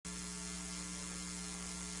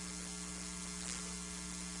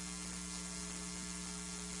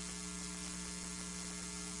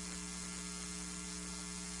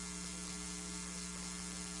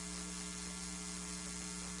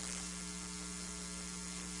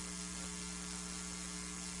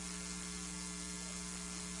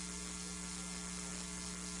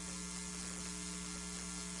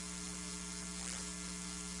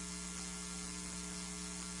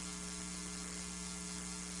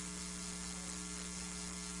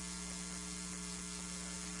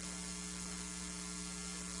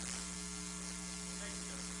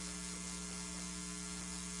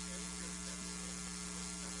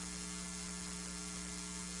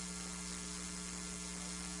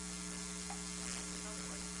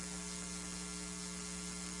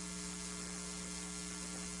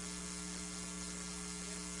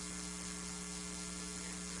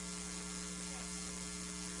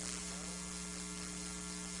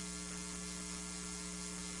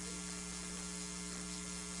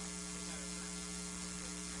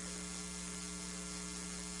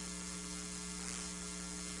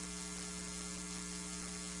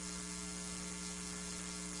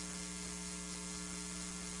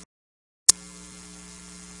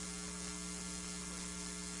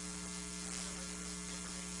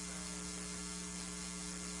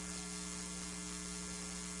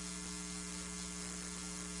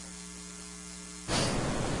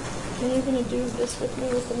And you're going to do this with me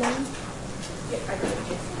with the name? Yeah, I can.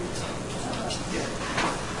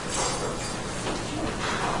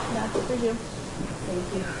 That's for you. Thank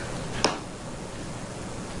you.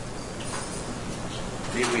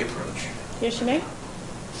 May we approach? Yes, you may.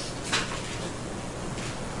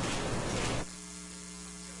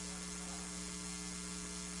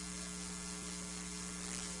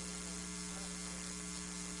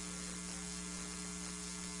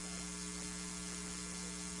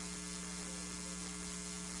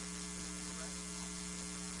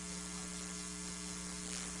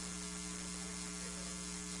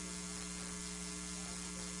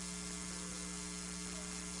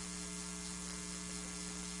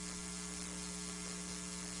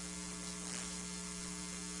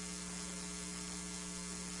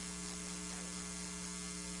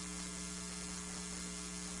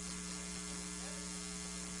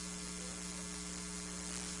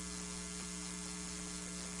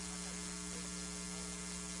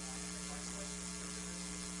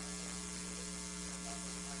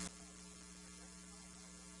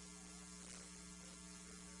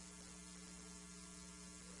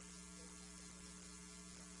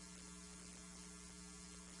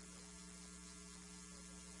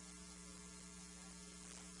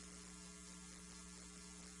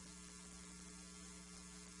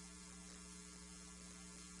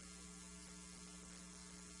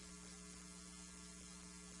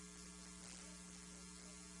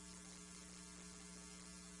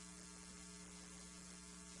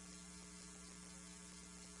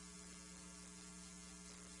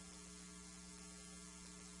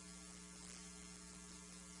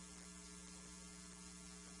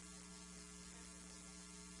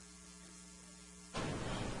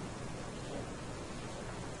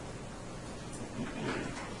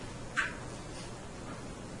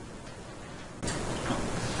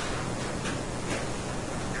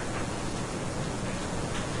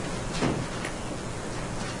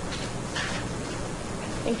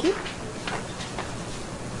 Thank you.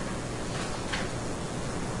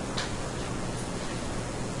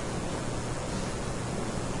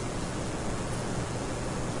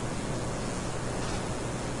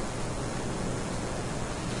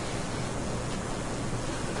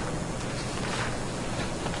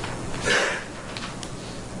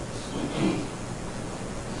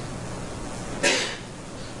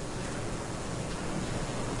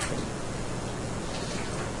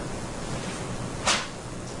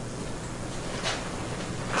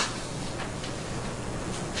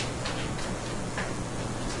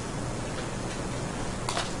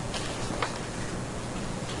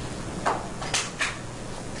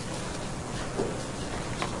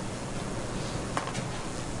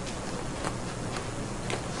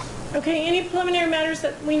 Okay, any preliminary matters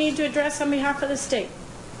that we need to address on behalf of the state?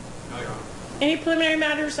 No, Your Honor. Any preliminary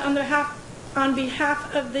matters on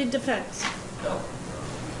behalf of the defense? No.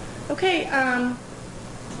 Okay,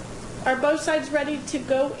 are both sides ready to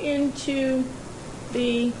go into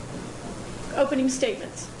the opening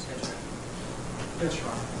statements? Yes, Your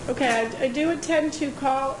Honor. Okay, I do intend to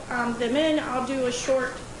call them in. I'll do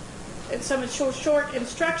some short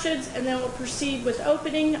instructions, and then we'll proceed with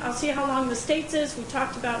opening. I'll see how long the states is. We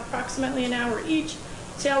talked about approximately an hour each.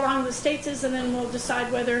 See how long the states is, and then we'll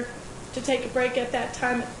decide whether to take a break at that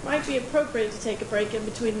time. It might be appropriate to take a break in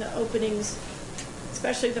between the openings,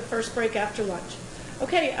 especially the first break after lunch.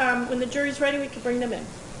 Okay, when the jury's ready, we can bring them in.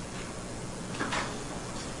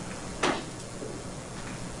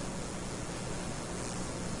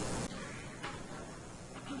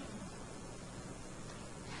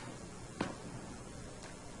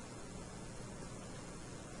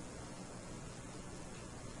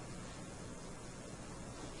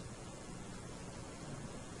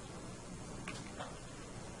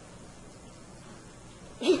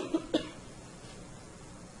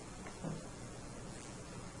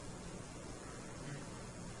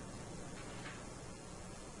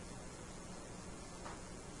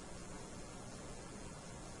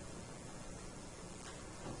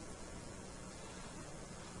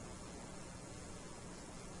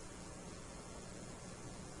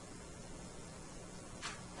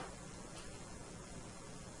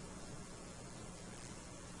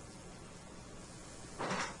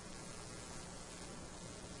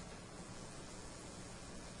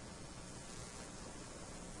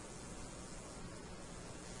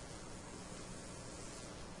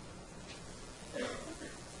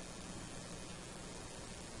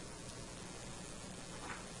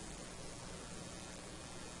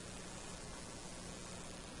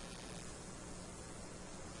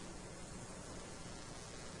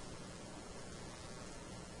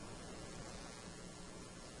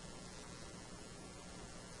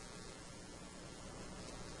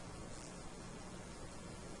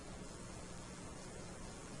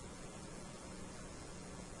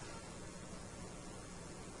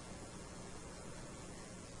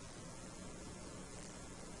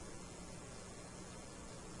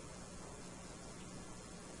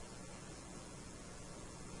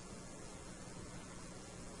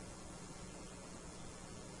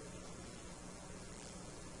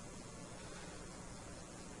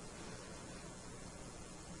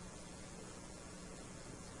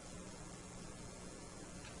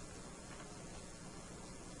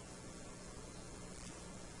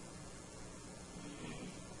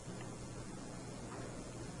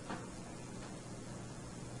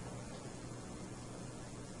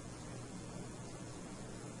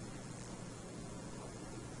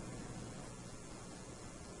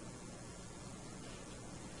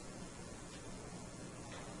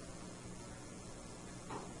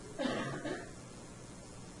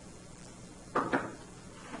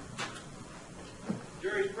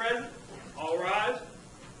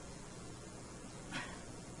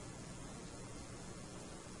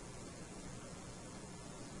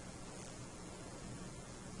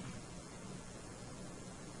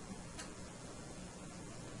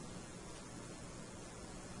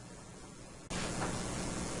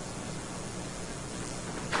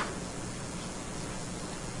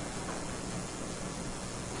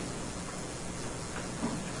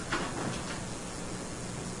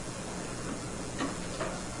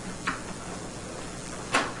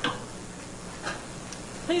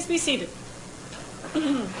 Please be seated.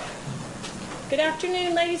 Good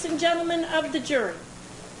afternoon, ladies and gentlemen of the jury.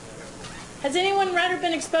 Has anyone read or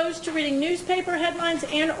been exposed to reading newspaper headlines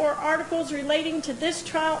and or articles relating to this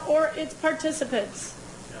trial or its participants?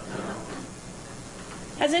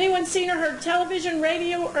 Has anyone seen or heard television,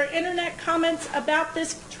 radio, or internet comments about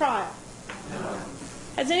this trial?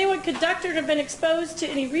 Has anyone conducted or been exposed to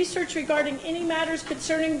any research regarding any matters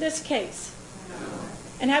concerning this case?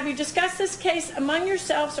 And have you discussed this case among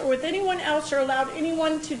yourselves or with anyone else, or allowed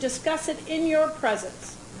anyone to discuss it in your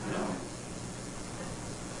presence?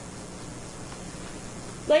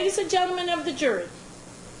 Ladies and gentlemen of the jury,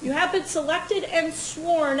 you have been selected and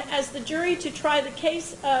sworn as the jury to try the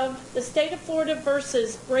case of the state of Florida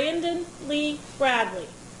versus Brandon Lee Bradley.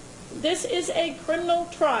 This is a criminal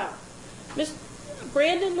trial.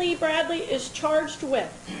 Brandon Lee Bradley is charged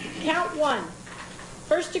with count 1,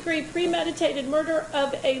 first-degree premeditated murder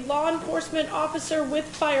of a law enforcement officer with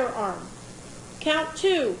firearm. Count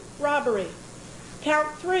 2, robbery.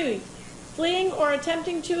 Count 3, fleeing or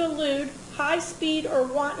attempting to elude, high speed or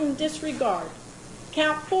wanton disregard.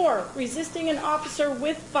 Count 4, resisting an officer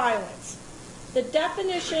with violence. The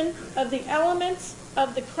definition of the elements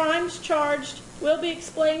of the crimes charged will be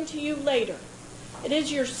explained to you later. It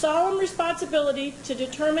is your solemn responsibility to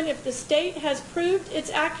determine if the state has proved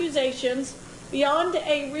its accusations beyond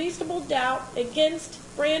a reasonable doubt against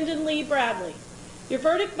Brandon Lee Bradley. Your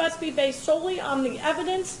verdict must be based solely on the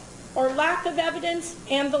evidence or lack of evidence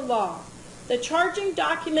and the law. The charging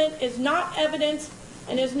document is not evidence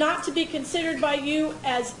and is not to be considered by you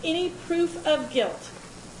as any proof of guilt.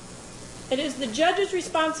 It is the judge's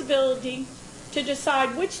responsibility to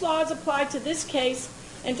decide which laws apply to this case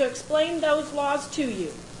and to explain those laws to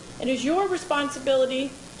you. It is your responsibility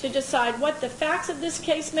to decide what the facts of this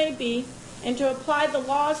case may be and to apply the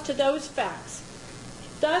laws to those facts.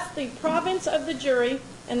 Thus, the province of the jury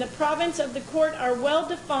and the province of the court are well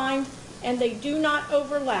defined and they do not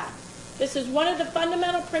overlap. This is one of the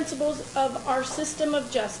fundamental principles of our system of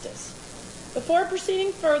justice. Before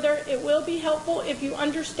proceeding further, it will be helpful if you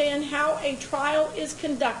understand how a trial is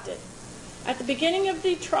conducted. At the beginning of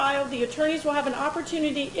the trial, the attorneys will have an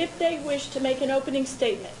opportunity, if they wish, to make an opening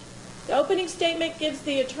statement. The opening statement gives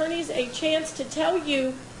the attorneys a chance to tell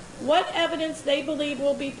you what evidence they believe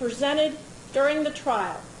will be presented during the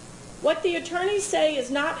trial. What the attorneys say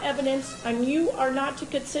is not evidence, and you are not to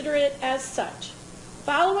consider it as such.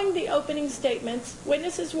 Following the opening statements,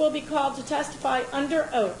 witnesses will be called to testify under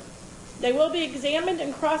oath. They will be examined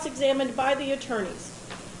and cross-examined by the attorneys.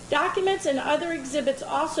 Documents and other exhibits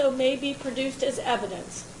also may be produced as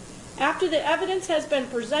evidence. After the evidence has been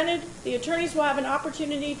presented, the attorneys will have an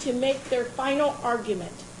opportunity to make their final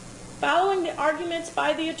argument. Following the arguments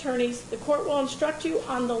by the attorneys, the court will instruct you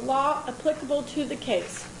on the law applicable to the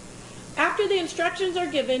case. After the instructions are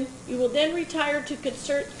given, you will then retire to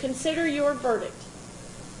consider your verdict.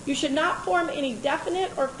 You should not form any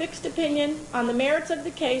definite or fixed opinion on the merits of the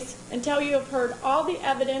case until you have heard all the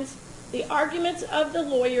evidence, the arguments of the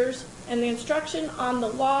lawyers, and the instruction on the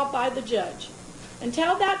law by the judge.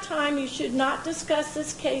 Until that time, you should not discuss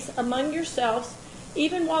this case among yourselves,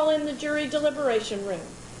 even while in the jury deliberation room.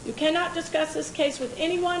 You cannot discuss this case with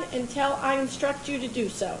anyone until I instruct you to do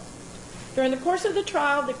so. During the course of the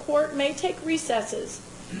trial, the court may take recesses,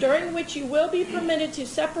 during which you will be permitted to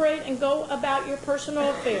separate and go about your personal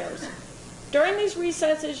affairs. During these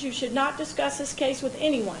recesses, you should not discuss this case with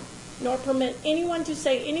anyone, nor permit anyone to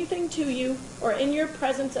say anything to you or in your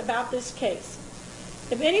presence about this case.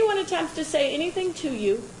 If anyone attempts to say anything to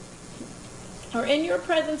you or in your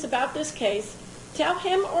presence about this case, tell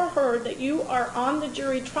him or her that you are on the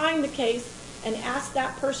jury trying the case and ask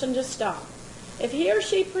that person to stop. If he or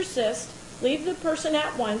she persists, leave the person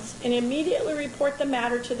at once and immediately report the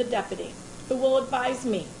matter to the deputy, who will advise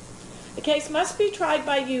me. The case must be tried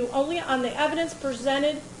by you only on the evidence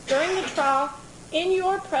presented during the trial in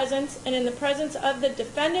your presence and in the presence of the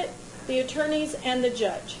defendant, the attorneys, and the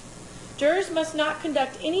judge. Jurors must not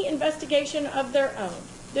conduct any investigation of their own.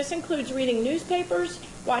 This includes reading newspapers,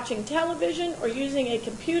 watching television, or using a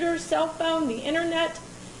computer, cell phone, the internet,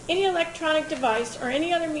 any electronic device, or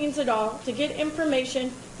any other means at all to get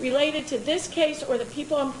information related to this case or the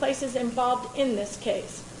people and places involved in this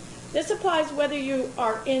case. This applies whether you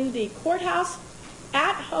are in the courthouse,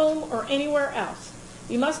 at home, or anywhere else.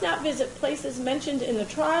 You must not visit places mentioned in the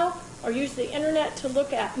trial or use the internet to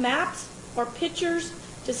look at maps or pictures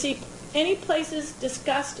to see any places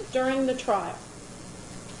discussed during the trial.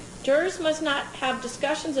 Jurors must not have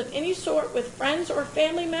discussions of any sort with friends or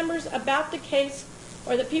family members about the case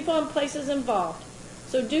or the people and places involved.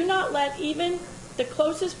 So do not let even the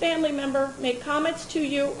closest family member make comments to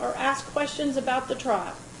you or ask questions about the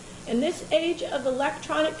trial. In this age of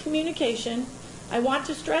electronic communication, I want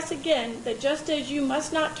to stress again that just as you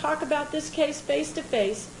must not talk about this case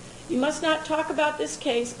face-to-face, you must not talk about this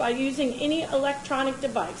case by using any electronic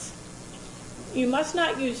device. You must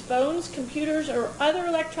not use phones, computers, or other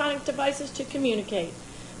electronic devices to communicate.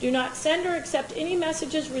 Do not send or accept any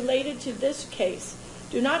messages related to this case.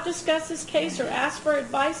 Do not discuss this case or ask for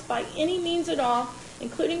advice by any means at all,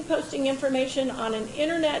 including posting information on an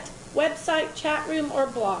internet, website, chat room, or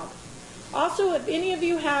blog. Also, if any of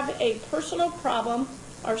you have a personal problem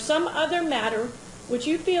or some other matter which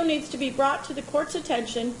you feel needs to be brought to the court's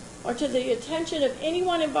attention or to the attention of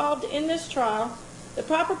anyone involved in this trial, the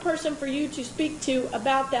proper person for you to speak to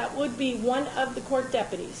about that would be one of the court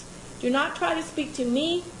deputies. Do not try to speak to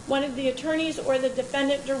me, one of the attorneys, or the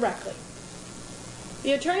defendant directly.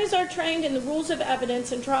 The attorneys are trained in the rules of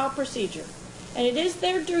evidence and trial procedure, and it is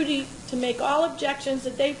their duty to make all objections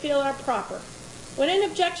that they feel are proper. When an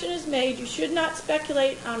objection is made, you should not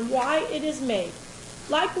speculate on why it is made.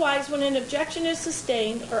 Likewise, when an objection is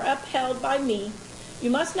sustained or upheld by me, you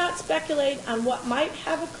must not speculate on what might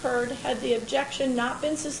have occurred had the objection not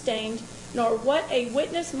been sustained, nor what a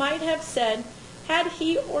witness might have said had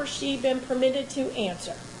he or she been permitted to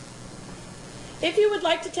answer. If you would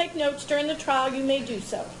like to take notes during the trial, you may do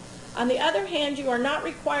so. On the other hand, you are not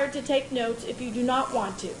required to take notes if you do not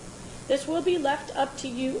want to. This will be left up to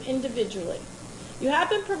you individually. You have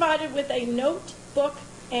been provided with a notebook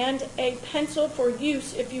and a pencil for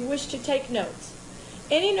use if you wish to take notes.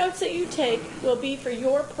 Any notes that you take will be for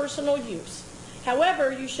your personal use.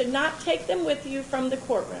 However, you should not take them with you from the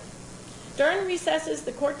courtroom. During recesses,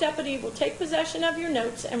 the court deputy will take possession of your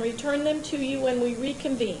notes and return them to you when we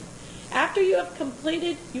reconvene. After you have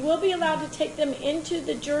completed, you will be allowed to take them into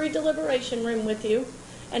the jury deliberation room with you,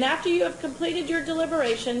 and after you have completed your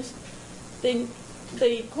deliberations, the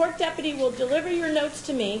court deputy will deliver your notes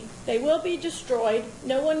to me. They will be destroyed.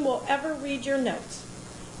 No one will ever read your notes.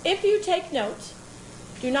 If you take notes,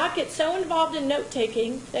 do not get so involved in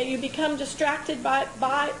note-taking that you become distracted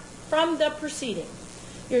from the proceeding.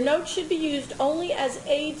 Your notes should be used only as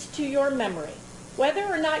aids to your memory. Whether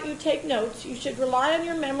or not you take notes, you should rely on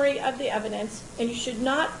your memory of the evidence, and you should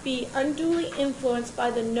not be unduly influenced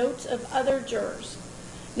by the notes of other jurors.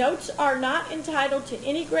 Notes are not entitled to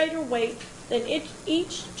any greater weight than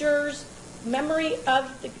each juror's memory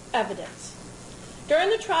of the evidence. During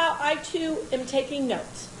the trial, I too am taking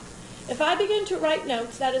notes. If I begin to write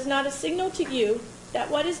notes, that is not a signal to you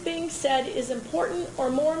that what is being said is important or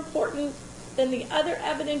more important than the other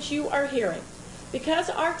evidence you are hearing. Because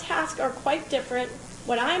our tasks are quite different,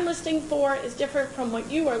 what I am listening for is different from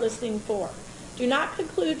what you are listening for. Do not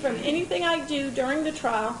conclude from anything I do during the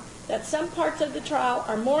trial that some parts of the trial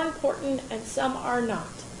are more important and some are not.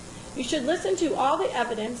 You should listen to all the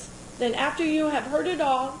evidence. Then after you have heard it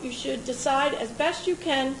all, you should decide as best you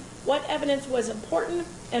can what evidence was important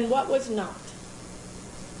and what was not.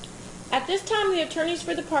 At this time, the attorneys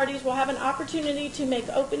for the parties will have an opportunity to make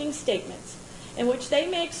opening statements, in which they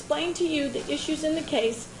may explain to you the issues in the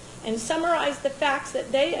case and summarize the facts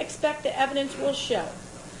that they expect the evidence will show.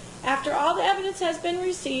 After all the evidence has been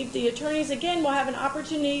received, the attorneys again will have an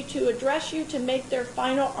opportunity to address you to make their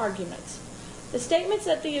final arguments. The statements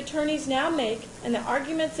that the attorneys now make and the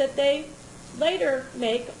arguments that they later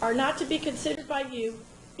make are not to be considered by you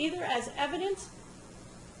either as evidence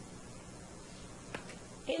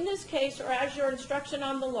in this case or as your instruction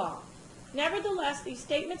on the law. Nevertheless, these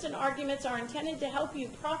statements and arguments are intended to help you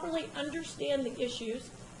properly understand the issues,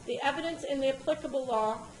 the evidence, and the applicable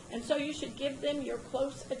law, and so you should give them your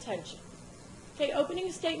close attention. Okay, opening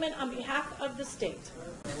a statement on behalf of the state.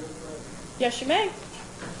 Yes, you may.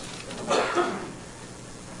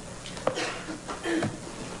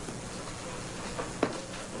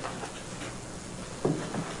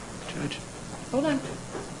 Judge. Hold on.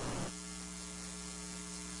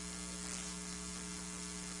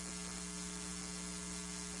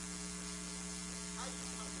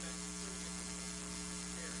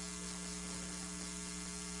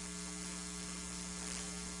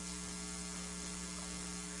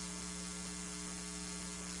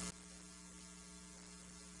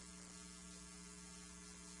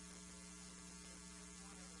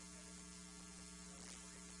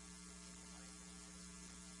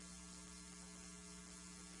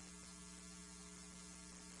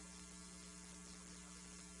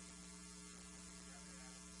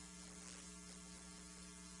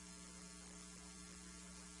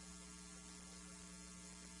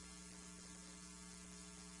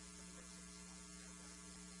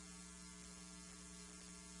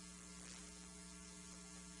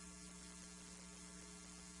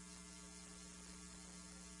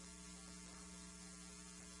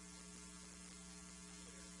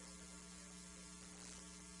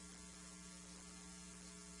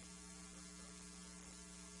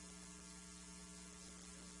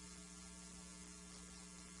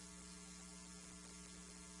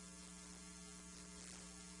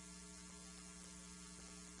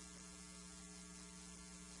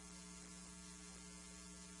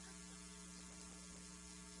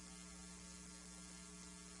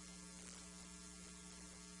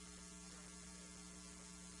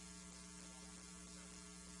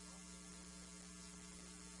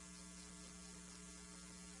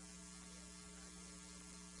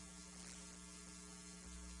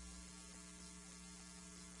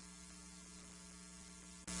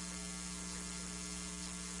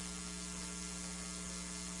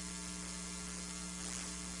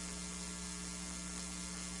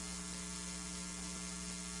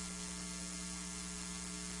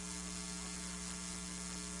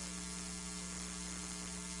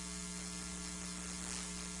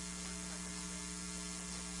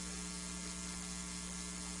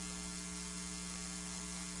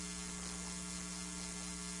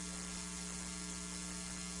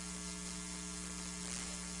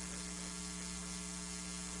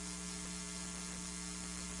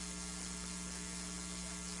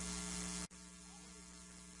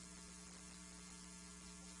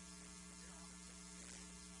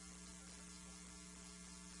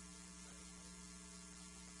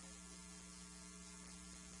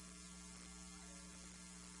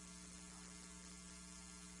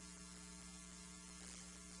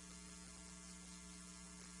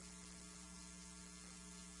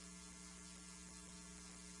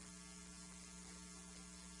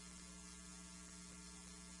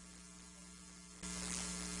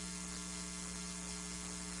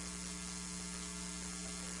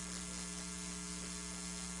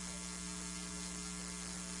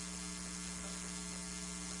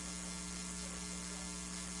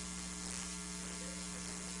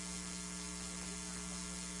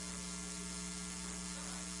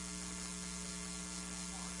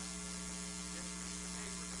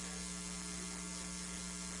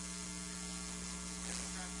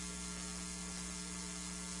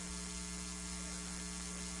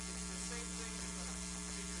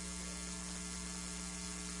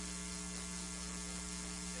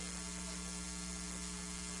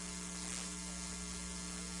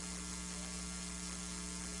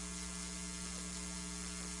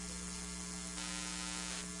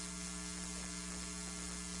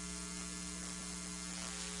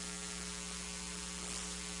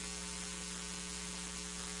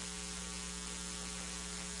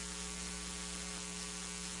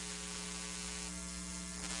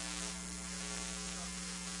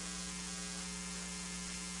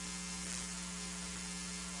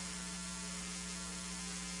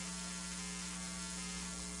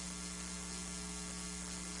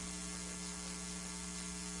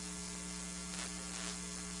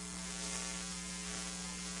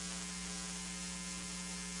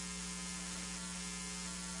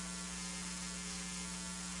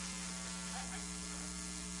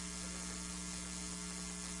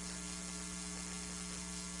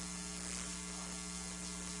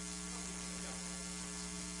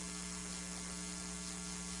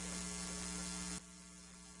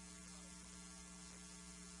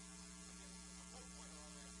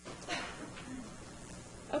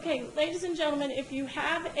 Okay, ladies and gentlemen, if you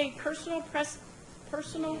have a personal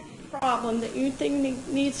problem that you think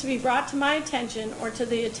needs to be brought to my attention or to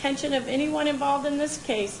the attention of anyone involved in this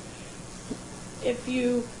case,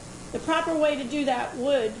 the proper way to do that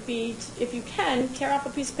would be, if you can, tear off a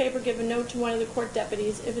piece of paper, give a note to one of the court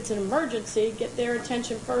deputies. If it's an emergency, get their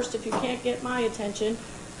attention first. If you can't get my attention,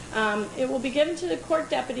 it will be given to the court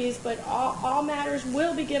deputies, but all matters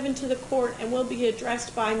will be given to the court and will be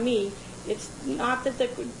addressed by me. It's not that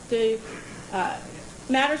the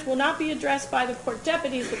matters will not be addressed by the court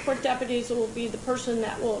deputies. The court deputies will be the person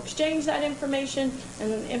that will exchange that information,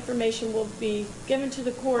 and the information will be given to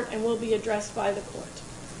the court and will be addressed by the court.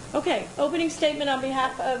 Okay, opening statement on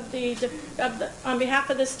behalf of the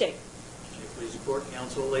state. Please support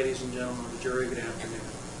counsel, ladies and gentlemen of the jury. Good afternoon.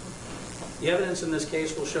 The evidence in this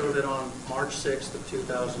case will show that on March 6th of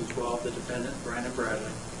 2012, the defendant, Brandon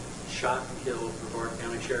Bradley, shot and killed Brevard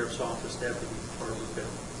County Sheriff's Office Deputy Barbara Bill.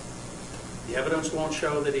 The evidence won't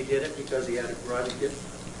show that he did it because he had a grudge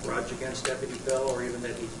against Deputy Bill, or even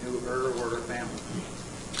that he knew her or her family.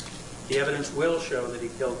 The evidence will show that he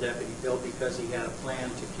killed Deputy Bill because he had a plan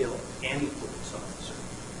to kill any police officer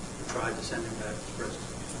who tried to send him back to prison.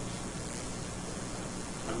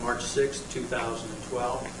 On March 6,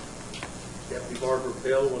 2012, Deputy Barbara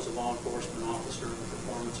Bill was a law enforcement officer in the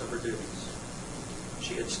performance of her duties.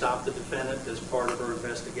 She had stopped the defendant as part of her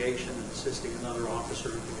investigation and assisting another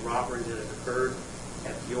officer in a robbery that had occurred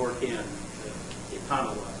at York Inn, the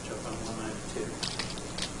Econo Lodge up on 192.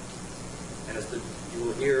 As you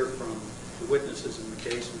will hear from the witnesses in the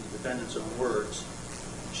case in the defendant's own words,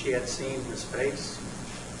 she had seen his face,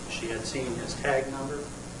 she had seen his tag number,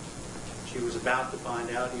 she was about to find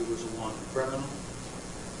out he was a wanted criminal,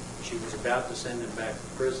 she was about to send him back to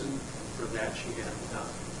prison, and for that she had to die.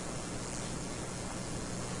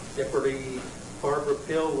 Deputy Barbara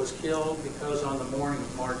Bill was killed because on the morning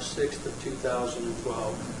of March 6th of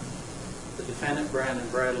 2012, the defendant, Brandon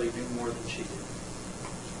Bradley, knew more than she did.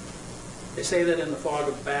 They say that in the fog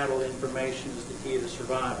of battle, information is the key to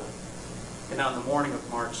survival. And on the morning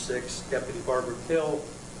of March 6th, Deputy Barbara Bill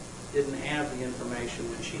didn't have the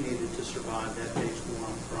information that she needed to survive that day's war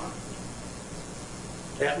on crime.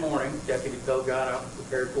 That morning, Deputy Bill got up and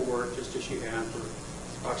prepared for work just as she had for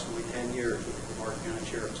approximately 10 years with the Brevard County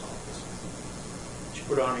Sheriff's Office. She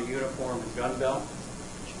put on a uniform and gun belt.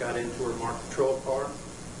 She got into her marked patrol car.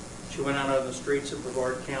 She went out on the streets of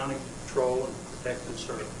Brevard County to patrol and protect and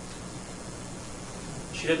serve.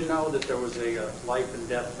 She didn't know that there was a life and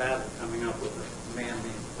death battle coming up with a man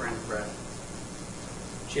named Brandon Bradley.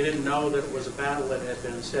 She didn't know that it was a battle that had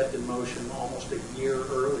been set in motion almost a year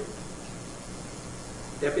earlier.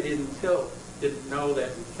 Deputy Bill didn't know that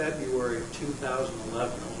in February of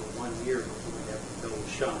 2011, over 1 year before Deputy Bill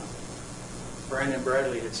was shot, Brandon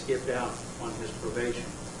Bradley had skipped out on his probation.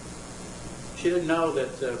 She didn't know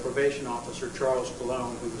that probation officer Charles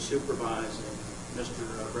Cologne, who was supervising Mr.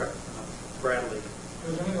 Bradley.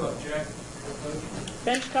 Does anyone object?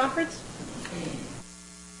 Bench conference?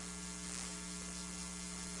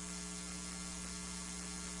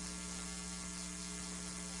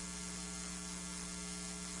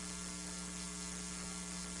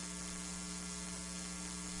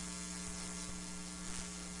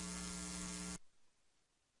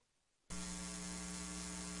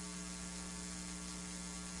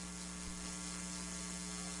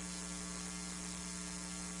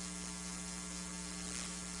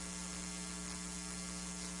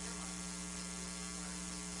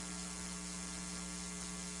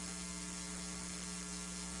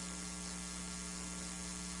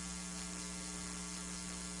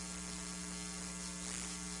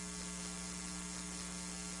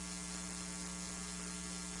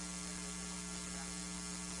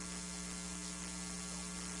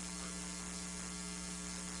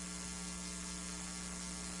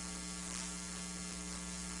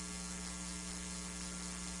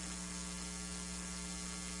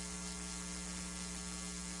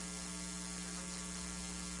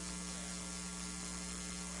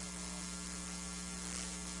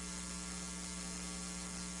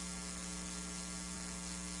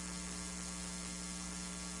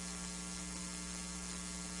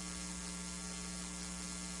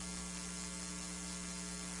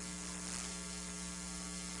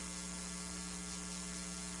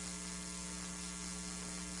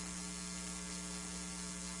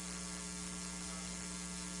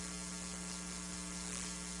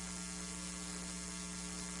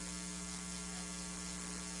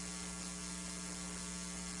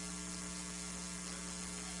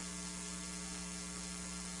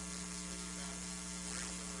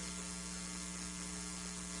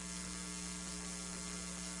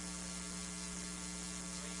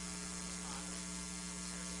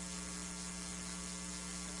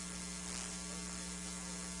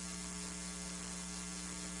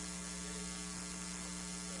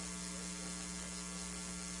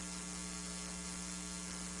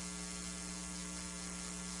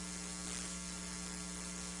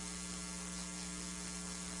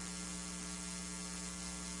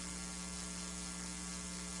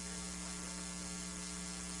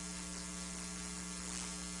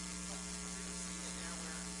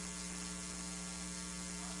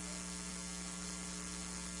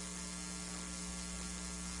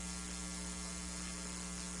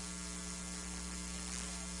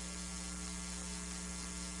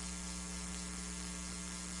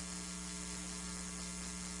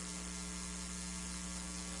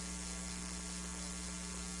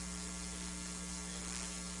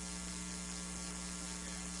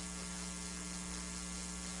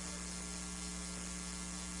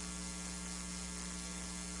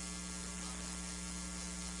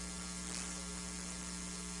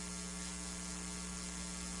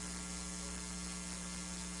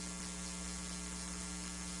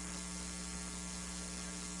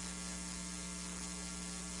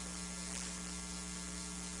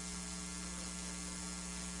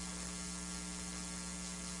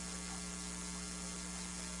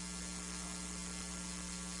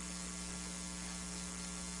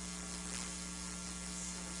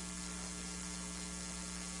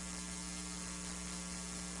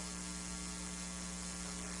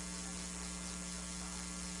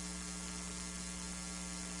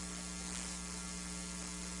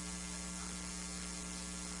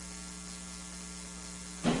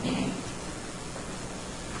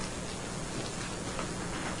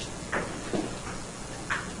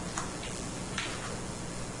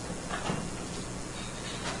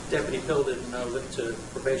 Deputy Pill didn't know that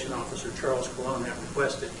probation officer Charles Colon had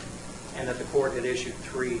requested, and that the court had issued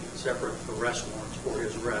 3 separate arrest warrants for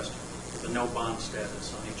his arrest with a no bond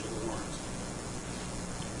status on each of the warrants.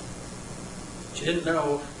 She didn't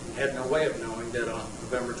know, and had no way of knowing, that on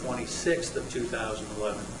November 26th of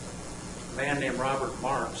 2011, a man named Robert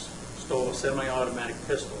Marks stole a semi-automatic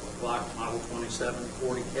pistol, a Glock Model 27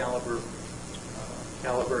 .40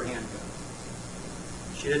 caliber handgun.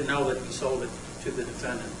 She didn't know that he sold it to the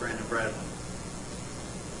defendant, Brandon Bradley.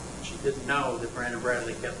 She didn't know that Brandon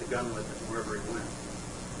Bradley kept the gun with him wherever he went.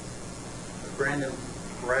 But Brandon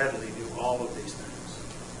Bradley knew all of these things,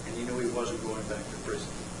 and he knew he wasn't going back to prison.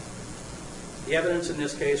 The evidence in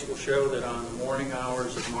this case will show that on the morning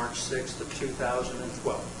hours of March 6th of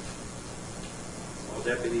 2012, while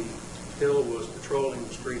Deputy Hill was patrolling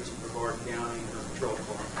the streets of Brevard County in her patrol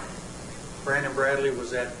car, Brandon Bradley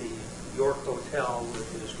was at the York Hotel with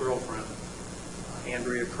his girlfriend,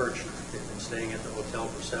 Andrea Kirchner. They'd been staying at the hotel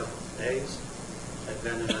for several days, had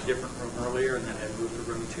been in a different room earlier, and then had moved to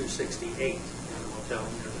room 268 in the hotel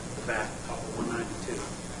near the back, top of 192,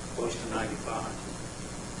 close to 95.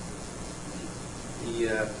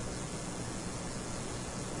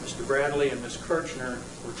 Mr. Bradley and Ms. Kirchner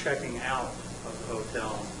were checking out of the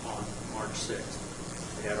hotel on March 6th.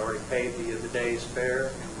 They had already paid the day's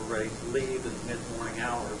fare and were ready to leave in the mid-morning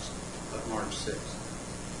hours of March 6th.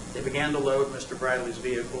 They began to load Mr. Bradley's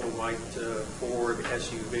vehicle, a white Ford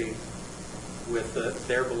SUV, with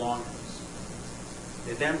their belongings.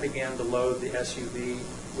 They then began to load the SUV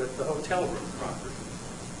with the hotel room property.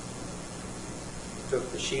 They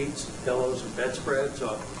took the sheets, and pillows, and bedspreads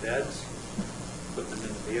off the beds, put them in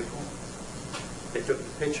the vehicle. They took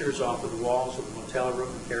the pictures off of the walls of the motel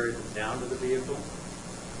room and carried them down to the vehicle.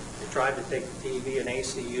 They tried to take the TV and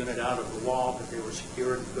AC unit out of the wall, but they were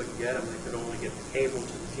secured and couldn't get them. They could only get the cable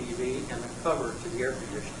to the TV and the cover to the air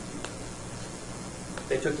conditioning unit.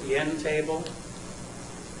 They took the end table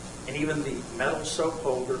and even the metal soap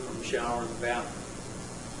holder from the shower and the bathroom.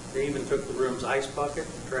 They even took the room's ice bucket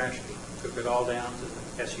and trash can, took it all down to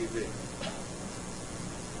the SUV.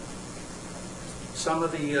 Some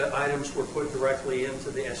of the items were put directly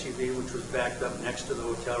into the SUV, which was backed up next to the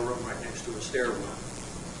hotel room, right next to a stairwell.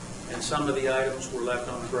 And some of the items were left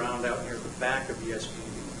on the ground out near the back of the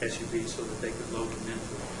SUV so that they could load them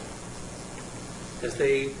into it. As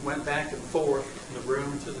they went back and forth from the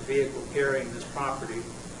room to the vehicle carrying this property,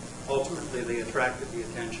 ultimately they attracted the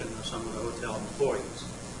attention of some of the hotel employees.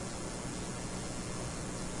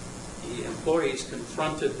 The employees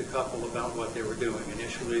confronted the couple about what they were doing.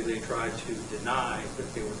 Initially, they tried to deny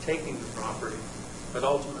that they were taking the property, but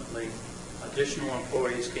ultimately, additional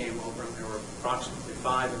employees came over, and there were approximately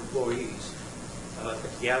 5 employees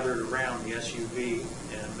that gathered around the SUV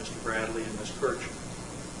and Mr. Bradley and Ms. Kirchner.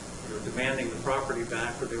 They were demanding the property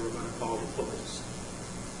back, or they were going to call the police.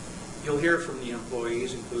 You'll hear from the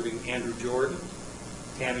employees, including Andrew Jordan,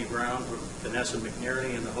 Tammy Brown, Vanessa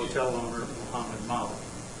McNerney, and the hotel owner, Muhammad Malik.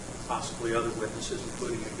 Possibly other witnesses,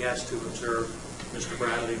 including a guest who observed Mr.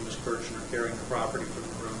 Bradley and Ms. Kirchner carrying the property from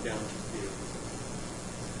the room down to the vehicle.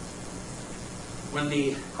 When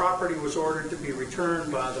the property was ordered to be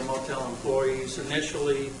returned by the motel employees,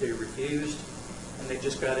 initially they refused, and they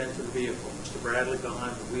just got into the vehicle. Mr. Bradley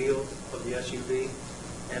behind the wheel of the SUV,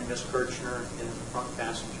 and Ms. Kirchner in the front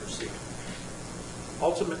passenger seat.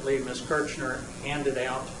 Ultimately, Ms. Kirchner handed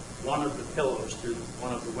out one of the pillows through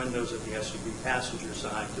one of the windows of the SUV passenger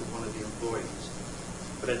side to one of the employees.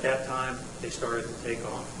 But at that time, they started to take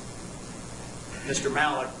off. Mr.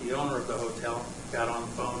 Malik, the owner of the hotel, got on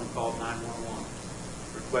the phone and called 911,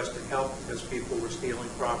 requested help because people were stealing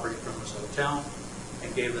property from his hotel,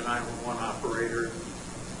 and gave the 911 operator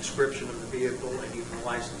a description of the vehicle and even a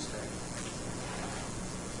license tag.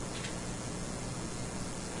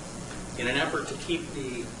 In an effort to keep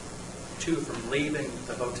the two from leaving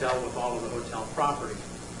the hotel with all of the hotel property,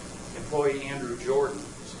 employee Andrew Jordan,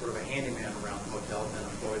 sort of a handyman around the hotel, been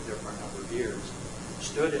employed there for a number of years,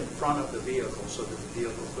 stood in front of the vehicle so that the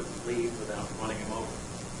vehicle couldn't leave without running him over.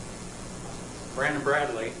 Brandon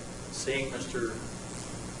Bradley, seeing Mr.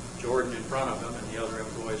 Jordan in front of him and the other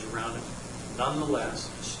employees around him,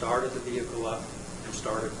 nonetheless started the vehicle up and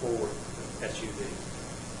started forward with the SUV.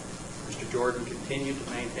 Mr. Jordan continued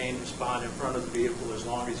to maintain his spot in front of the vehicle as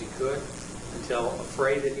long as he could, until,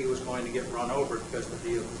 afraid that he was going to get run over because the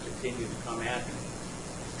vehicle continued to come at him,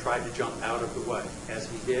 tried to jump out of the way. As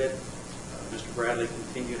he did, Mr. Bradley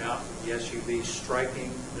continued out with the SUV,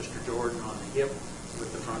 striking Mr. Jordan on the hip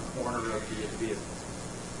with the front corner of the vehicle.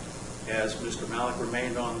 As Mr. Malik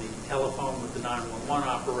remained on the telephone with the 911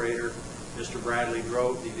 operator, Mr. Bradley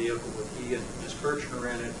drove the vehicle with he and Ms. Kirchner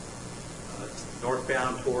in it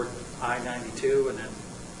northbound toward I-92 and then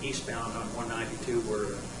eastbound on 192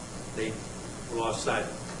 where they lost sight.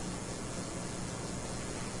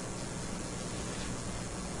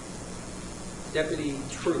 Deputy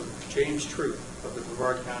Troop, James Troop of the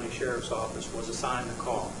Brevard County Sheriff's Office was assigned the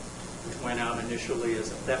call, which went out initially as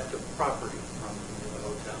a theft of property from the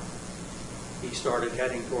hotel. He started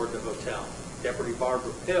heading toward the hotel. Deputy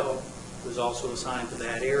Barbara Pill was also assigned to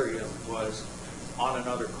that area, was on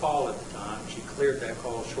another call at the time. She cleared that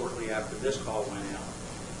call shortly after this call went out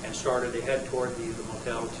and started to head toward the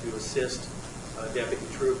motel to assist Deputy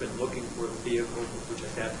Troop in looking for the vehicle, which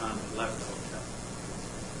at that time had left the hotel.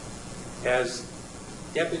 As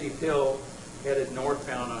Deputy Pill headed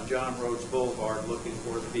northbound on John Rhodes Boulevard looking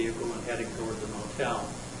for the vehicle and heading toward the motel,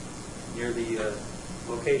 near the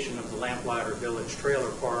location of the Lamplighter Village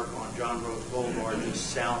Trailer Park on John Rhodes Boulevard,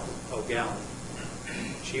 just south of O'Galley.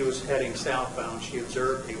 She was heading southbound. She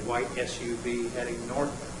observed a white SUV heading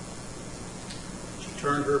northbound. She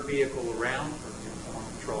turned her vehicle around, her uniform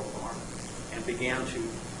patrol car, and began to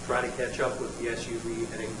try to catch up with the SUV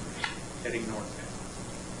heading northbound.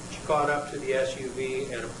 She caught up to the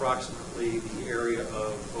SUV at approximately the area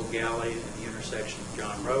of O'Galley and the intersection of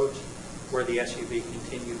John Rhodes, where the SUV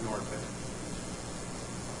continued northbound.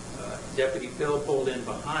 Deputy Phil pulled in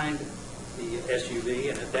behind the SUV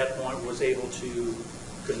and at that point was able to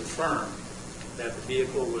confirm that the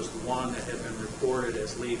vehicle was the one that had been reported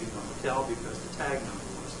as leaving the hotel because the tag number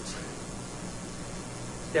was the same.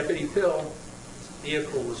 Deputy Phil's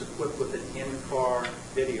vehicle was equipped with an in-car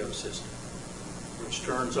video system, which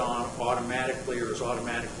turns on automatically or is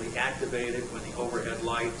automatically activated when the overhead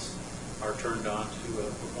lights are turned on to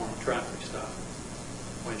perform a traffic stop.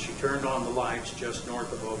 When she turned on the lights just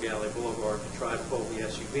north of O'Galley Boulevard to try to pull the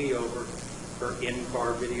SUV over, her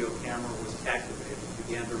in-car video camera was activated and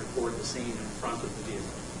began to record the scene in front of the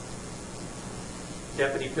vehicle.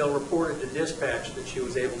 Deputy Phil reported to dispatch that she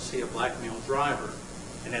was able to see a black male driver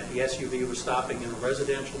and that the SUV was stopping in a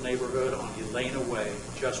residential neighborhood on Elena Way,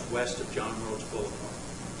 just west of John Rhodes Boulevard.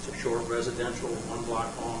 It's a short residential,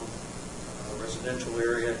 one-block home, residential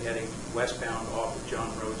area heading westbound off of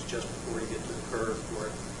John Rhodes just before you get to the curve where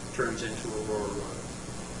it turns into Aurora Road.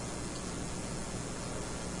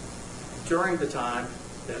 During the time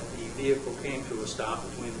that the vehicle came to a stop,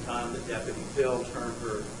 between the time that Deputy Phil turned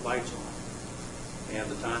her lights on and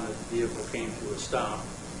the time that the vehicle came to a stop,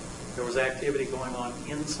 there was activity going on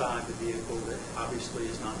inside the vehicle that obviously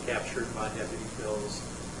is not captured by Deputy Phil's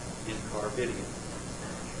in-car video.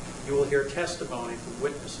 You will hear testimony from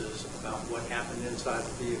witnesses about what happened inside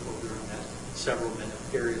the vehicle during that several-minute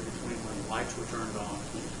period between when the lights were turned on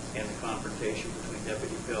and the confrontation between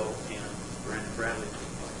Deputy Phil and Brandon Bradley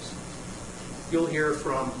took place. You'll hear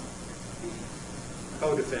from the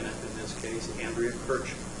co-defendant in this case, Andrea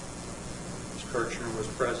Kirchner. Ms. Kirchner was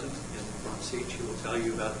present in the front seat. She will tell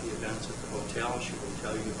you about the events at the hotel. She will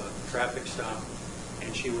tell you about the traffic stop.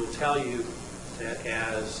 And she will tell you that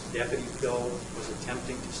as Deputy Phil was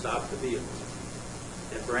attempting to stop the vehicle,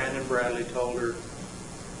 that Brandon Bradley told her,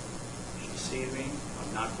 "She's seen me,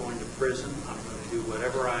 I'm not going to prison, I'm going to do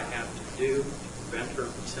whatever I have to do to prevent her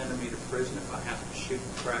from sending me to prison. If I have to shoot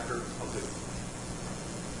and crack her, I'll do it."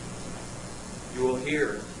 You will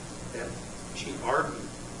hear that she argued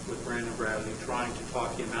with Brandon Bradley trying to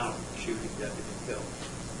talk him out of shooting Deputy Phil.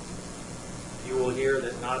 You will hear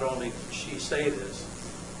that not only did she say this,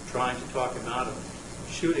 trying to talk him out of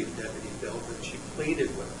shooting Deputy Phil, but she pleaded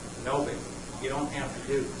with him, "No, baby, you don't have to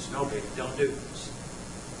do this. No, baby, don't do this."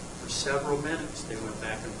 For several minutes, they went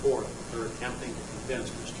back and forth with her attempting to convince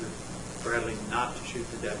Mr. Bradley not to shoot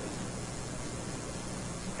the deputy.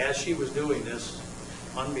 As she was doing this,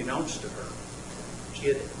 unbeknownst to her, she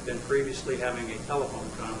had been previously having a telephone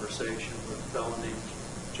conversation with a fellow named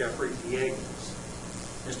Jeffrey Diegues.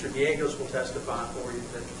 Mr. Diegues will testify for you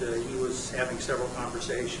that he was having several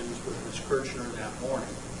conversations with Ms. Kirchner that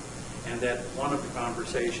morning, and that one of the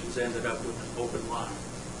conversations ended up with an open line.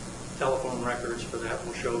 Telephone records for that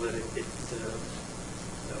will show that the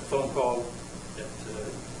phone call that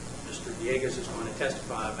Mr. Diegues is going to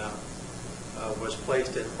testify about was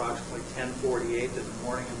placed at approximately 10:48 in the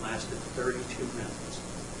morning and lasted 32 minutes.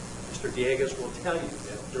 Mr. Diegues will tell you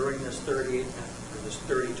that during this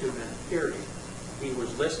 32-minute period, he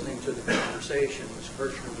was listening to the conversation Ms.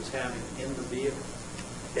 Kirchner was having in the vehicle,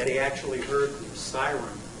 that he actually heard the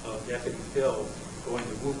siren of Deputy Phil going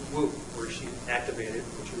to whoop whoop, where she activated,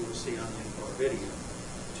 which you will see on the in-car video,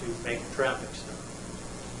 to make a traffic stop.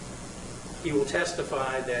 He will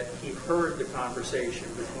testify that he heard the conversation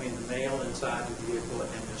between the male inside the vehicle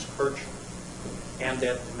and Ms. Kirchner, and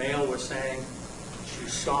that the male was saying, "She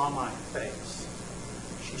saw my face.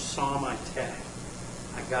 She saw my tag.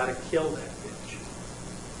 I gotta kill that bitch.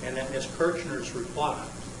 And then Miss Kirchner's reply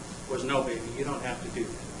was, no, baby, you don't have to do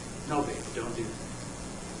that. No, baby, don't do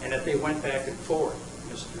that. And if they went back and forth,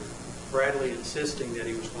 Mr. Bradley insisting that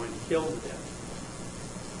he was going to kill the deputy,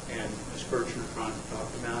 and Miss Kirchner trying to talk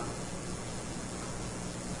him out.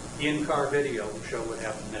 The in-car video will show what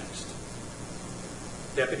happened next.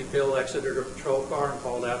 Deputy Bill exited her patrol car and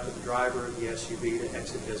called out to the driver of the SUV to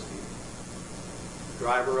exit his vehicle. The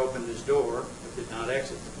driver opened his door but did not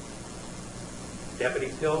exit.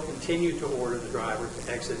 Deputy Pill continued to order the driver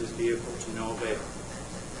to exit his vehicle to no avail.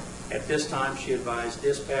 At this time, she advised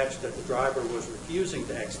dispatch that the driver was refusing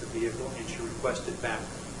to exit the vehicle and she requested backup.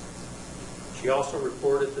 She also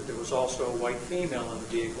reported that there was also a white female in the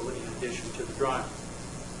vehicle in addition to the driver.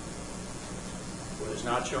 What is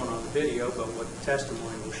not shown on the video, but what the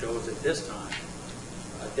testimony will show is at this time,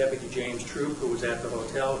 Deputy James Troop, who was at the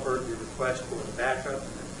hotel, heard the request for the backup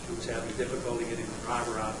and that she was having difficulty getting the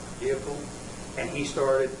driver out of the vehicle. And he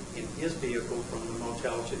started in his vehicle from the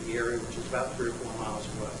motel to the area, which is about 3 or 4 miles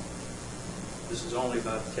away. This is only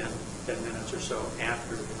about 10 minutes or so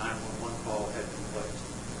after the 911 call had been placed.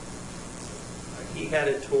 He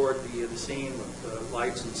headed toward the scene with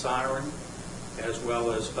lights and siren, as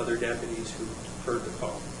well as other deputies who heard the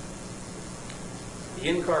call. The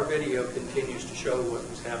in-car video continues to show what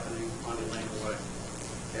was happening on Elena Way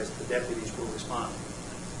as the deputies were responding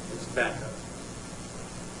as backup.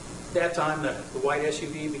 At that time, the white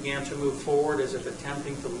SUV began to move forward as if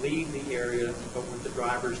attempting to leave the area, but with the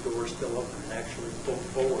driver's door still open. It actually pulled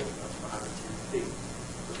forward about 5 or 10 feet,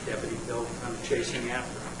 with Deputy Bill kind of chasing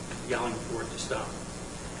after him, yelling for it to stop.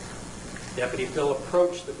 Deputy Bill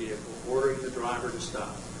approached the vehicle, ordering the driver to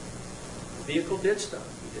stop. The vehicle did stop.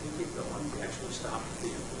 He didn't keep going. He actually stopped the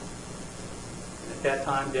vehicle. And at that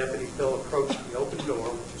time, Deputy Bill approached the open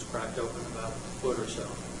door, which was cracked open about a foot or so,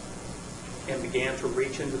 and began to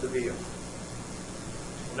reach into the vehicle.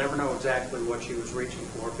 We'll never know exactly what she was reaching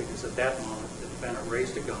for because at that moment, the defendant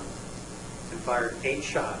raised a gun and fired 8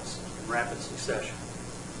 shots in rapid succession,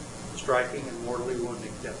 striking and mortally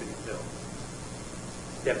wounding Deputy Bill.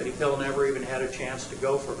 Deputy Bill never even had a chance to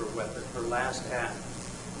go for her weapon. Her last act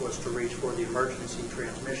was to reach for the emergency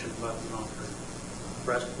transmission button on her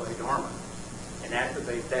breastplate armor and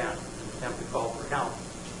activate that in an attempt to call for help,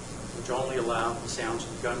 which only allowed the sounds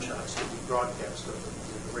of gunshots to be broadcast over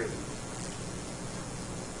the radio.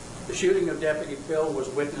 The shooting of Deputy Bill was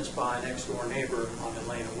witnessed by a next-door neighbor on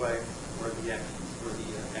Elena Way, where the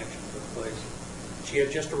action took place. She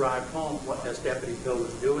had just arrived home as Deputy Bill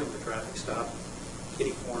was doing the traffic stop,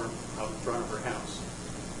 kitty corner out in front of her house.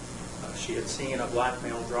 She had seen a black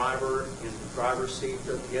male driver in the driver's seat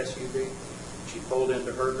of the SUV. She pulled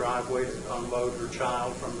into her driveway to unload her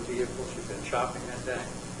child from the vehicle. She'd been shopping that day.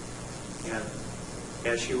 And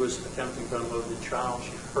as she was attempting to unload the child,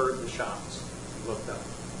 she heard the shots and looked up.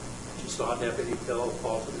 She saw Deputy Bill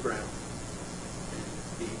fall to the ground.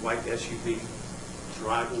 The white SUV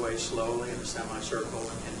drive away slowly in a semicircle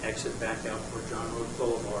and exit back out toward John Rhodes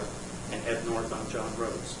Boulevard and head north on John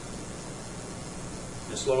Rhodes.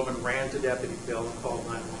 Ms. Loman ran to Deputy Bill and called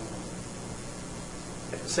 911.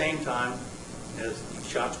 At the same time, as the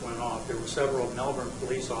shots went off, there were several Melbourne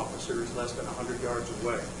police officers less than 100 yards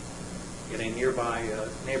away in a nearby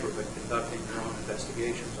neighborhood conducting their own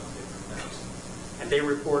investigations on different things. And they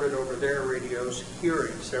reported over their radios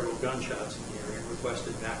hearing several gunshots in the area and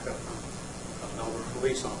requested backup from Melbourne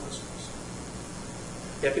police officers.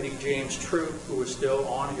 Deputy James Troop, who was still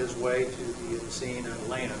on his way to the scene in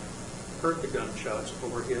Elena, heard the gunshots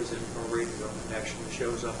over his in-car radio, and actually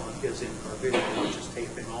shows up on his in-car video, which is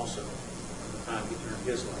taping also from the time he turned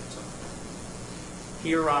his lights on.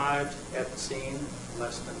 He arrived at the scene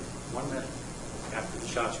less than 1 minute after the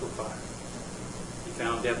shots were fired. He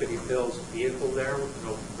found Deputy Bill's vehicle there with an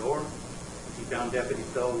open door. He found Deputy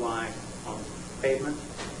Bill lying on the pavement,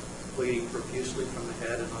 bleeding profusely from the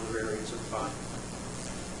head and other areas of the body.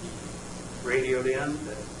 He radioed in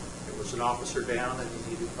that there was an officer down and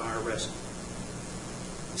he needed fire rescue.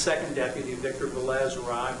 The second deputy, Victor Velez,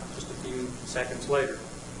 arrived just a few seconds later.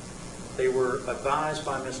 They were advised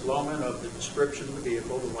by Ms. Loman of the description of the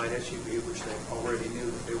vehicle, the white SUV, which they already knew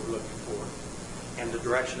that they were looking for, and the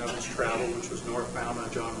direction of its travel, which was northbound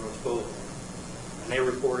on John Rhodes Boulevard. And they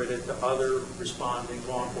reported it to other responding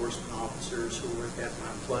law enforcement officers who were at that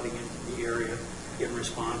time flooding into the area in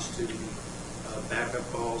response to the backup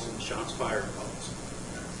calls and shots fired calls.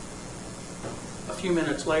 A few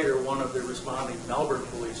minutes later, one of the responding Melbourne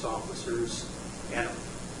police officers, and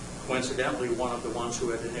coincidentally one of the ones who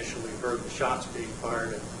had initially heard the shots being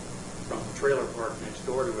fired from the trailer park next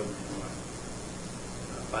door to Illinois,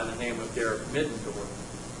 by the name of Derek Middendorf,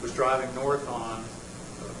 was driving north on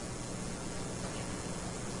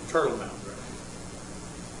Turtle Mound Road.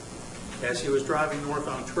 As he was driving north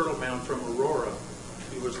on Turtle Mound from Aurora,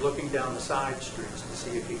 he was looking down the side streets to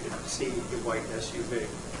see if he could see a white SUV.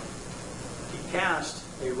 He passed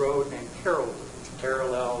a road named Carrollwood, which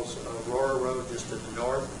parallels Aurora Road just to the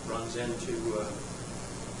north, runs into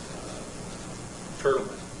Turtle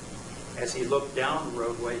Mound. As he looked down the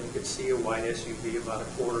roadway, he could see a white SUV about a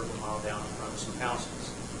quarter of a mile down in front of some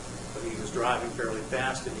houses. But he was driving fairly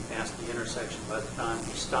fast, and he passed the intersection. By the time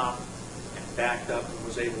he stopped and backed up and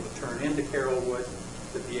was able to turn into Carrollwood,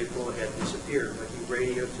 the vehicle had disappeared. But he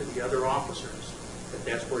radioed to the other officers that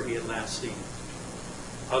that's where he had last seen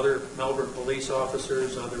it. Other Melbourne police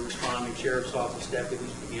officers, other responding sheriff's office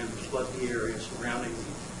deputies began to flood the area surrounding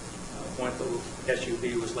the point the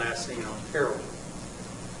SUV was last seen on Carrollwood.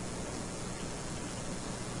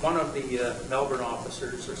 One of the Melbourne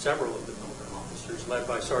officers, or several of the Melbourne officers, led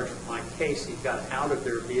by Sergeant Mike Casey, got out of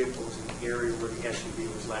their vehicles in the area where the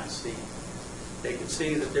SUV was last seen. They could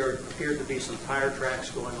see that there appeared to be some tire tracks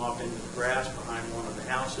going off into the grass behind one of the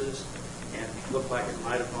houses, and it looked like it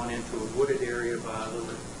might have gone into a wooded area by a little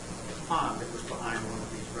pond that was behind one of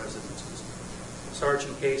these residences.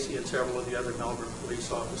 Sergeant Casey and several of the other Melbourne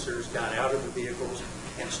police officers got out of the vehicles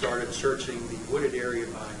and started searching the wooded area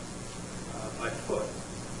by foot.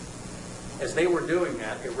 As they were doing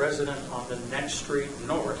that, a resident on the next street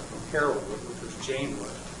north from Carrollwood, which was Janewood,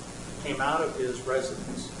 came out of his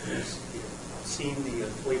residence. He had seen the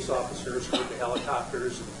police officers, heard the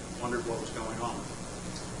helicopters, and wondered what was going on.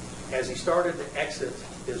 As he started to exit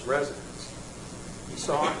his residence, he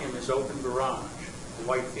saw in his open garage a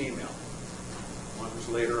white female. One was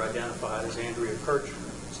later identified as Andrea Kirchner,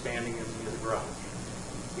 standing in the garage.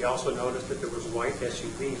 He also noticed that there was a white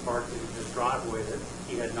SUV parked in his driveway that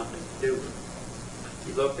he had nothing to do with.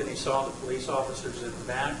 He looked and he saw the police officers in the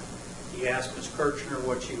back. He asked Ms. Kirchner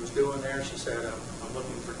what she was doing there. She said, I'm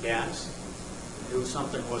looking for gas. He knew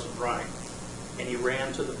something wasn't right. And he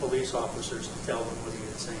ran to the police officers to tell them what he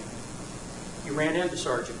had seen. He ran into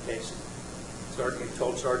Sergeant Casey. Sergeant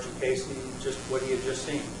told Sergeant Casey just what he had just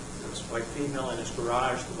seen. There was a white female in his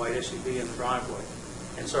garage, the white SUV in the driveway.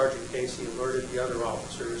 And Sergeant Casey alerted the other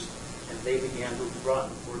officers, and they began to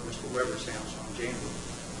run toward Mr. Weber's house on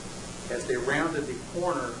Janewood. As they rounded the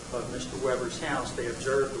corner of Mr. Weber's house, they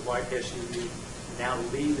observed the white SUV now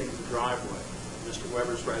leaving the driveway of Mr.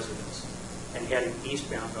 Weber's residence and heading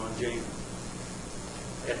eastbound on Janewood.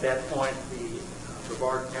 At that point, the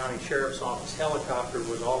Brevard County Sheriff's Office helicopter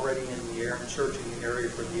was already in the air and searching the area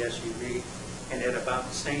for the SUV, and at about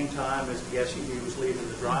the same time as the SUV was leaving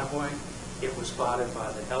the driveway, it was spotted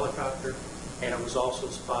by the helicopter, and it was also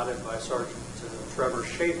spotted by Sergeant Trevor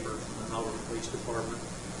Schaefer from the Melbourne Police Department,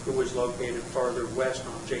 who was located farther west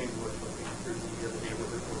on Janewood, looking through the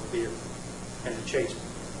neighborhood where the vehicle and the chase began.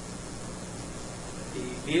 The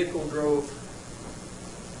vehicle drove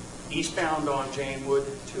eastbound on Janewood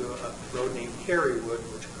to a road named Carywood,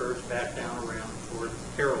 which curves back down around toward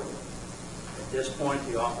Carrollwood. At this point,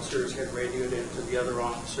 the officers had radioed into the other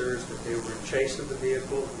officers that they were in chase of the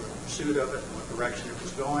vehicle, were in pursuit of it, and what direction it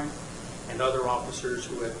was going. And other officers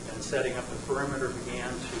who had been setting up the perimeter began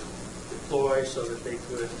to deploy so that they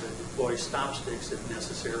could deploy stop sticks if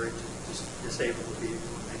necessary to disable the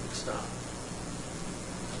vehicle and make it stop.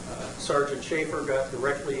 Sergeant Schaefer got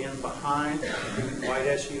directly in behind the white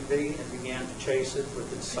SUV and began to chase it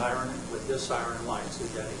with its siren, with this siren lights. It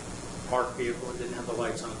had a marked vehicle. It didn't have the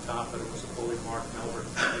lights on top, but it was a fully marked Melbourne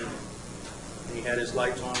vehicle. And he had his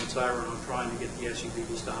lights on and siren on trying to get the SUV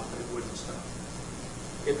to stop, but it wouldn't stop.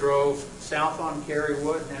 It drove south on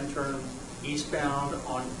Carywood and then turned eastbound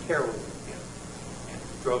on Carrollwood again.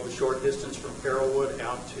 And drove a short distance from Carrollwood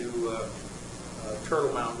out to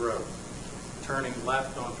Turtle Mound Road, turning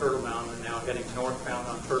left on Turtle Mound and now heading northbound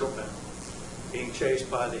on Turtle Mound, being chased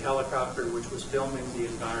by the helicopter which was filming the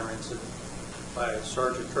entire incident, by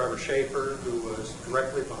Sergeant Trevor Schaefer, who was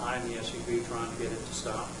directly behind the SUV trying to get it to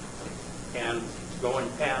stop, and going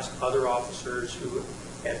past other officers who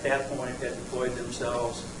at that point had deployed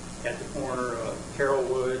themselves at the corner of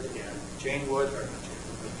Carrollwood and Janewood, or not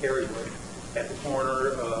Janewood, but Carywood, at the corner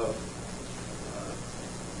of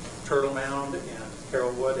Turtle Mound and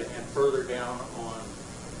Carrollwood, and further down on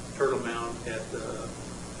Turtle Mound at the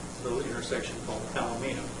little intersection called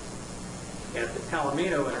Palomino. At the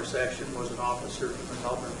Palomino intersection was an officer from the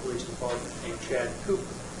Melbourne Police Department named Chad Cooper.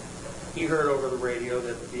 He heard over the radio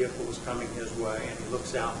that the vehicle was coming his way, and he looked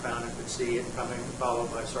southbound and could see it coming,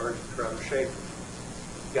 followed by Sergeant Trevor Schaefer.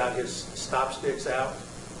 He got his stop sticks out,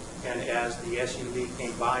 and as the SUV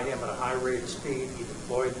came by him at a high rate of speed, he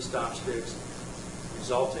deployed the stop sticks.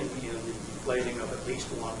 resulting in the deflating of at least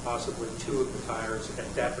one, possibly two of the tires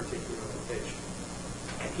at that particular location.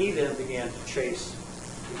 And he then began to chase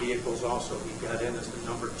the vehicles also. He got in as the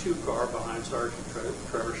number 2 car behind Sergeant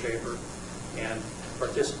Trevor Schaefer and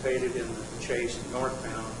participated in the chase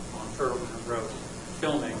northbound on Turtle Mound Road,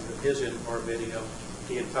 filming with his in-car video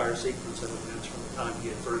the entire sequence of events from the time he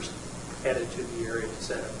had first headed to the area to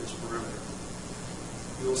set up his perimeter.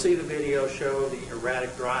 You will see the video show the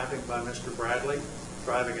erratic driving by Mr. Bradley,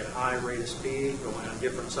 driving at a high rate of speed, going on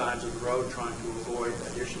different sides of the road, trying to avoid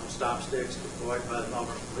additional stop sticks deployed by the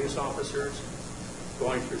Melbourne police officers,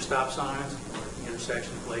 going through stop signs at the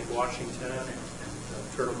intersection of Lake Washington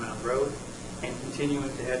and Turtle Mound Road, and continuing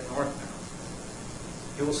to head northbound.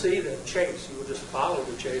 You will see the chase. You will just follow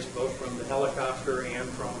the chase both from the helicopter and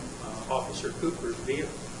from Officer Cooper's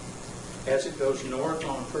vehicle as it goes north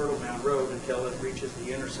on Turtle Mound Road until it reaches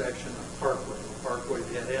the intersection of Parkway. The Parkway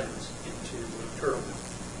dead ends into Turtle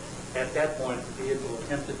Mound. At that point, the vehicle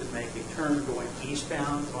attempted to make a turn going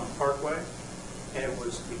eastbound on Parkway, and it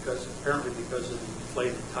was apparently because of the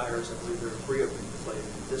deflated tires. I believe there were 3 of them deflated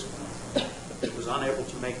at this point. It was unable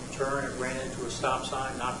to make the turn. It ran into a stop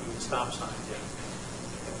sign, knocking the stop sign down.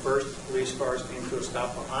 At first, the police cars came to a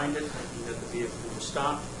stop behind it, thinking that the vehicle was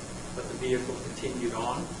stopped, but the vehicle continued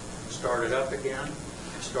on, started up again,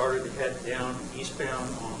 and started to head down eastbound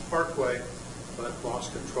on Parkway, but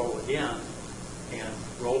lost control again and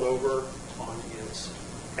rolled over on its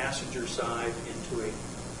passenger side into a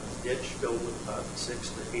ditch filled with about 6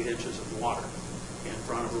 to 8 inches of water in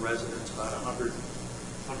front of a residence about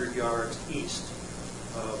 100 yards east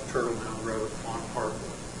of Turtle Mound Road on Parkway.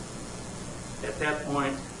 At that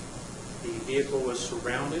point, the vehicle was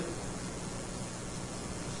surrounded.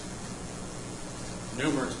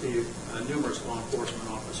 Numerous law enforcement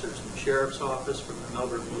officers from the Sheriff's Office, from the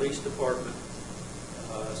Melbourne Police Department,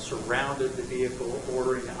 surrounded the vehicle,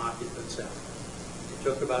 ordering the occupants out. It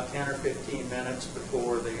took about 10 or 15 minutes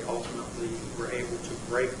before they ultimately were able to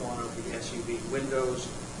break one of the SUV windows,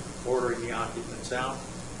 ordering the occupants out.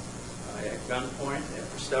 At gunpoint,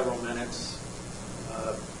 after several minutes,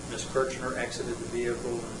 Ms. Kirchner exited the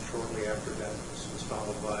vehicle, and shortly after that was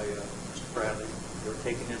followed by Mr. Bradley. They were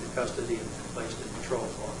taken into custody and placed in patrol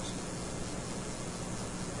cars.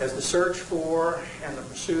 As the search for and the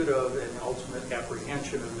pursuit of and ultimate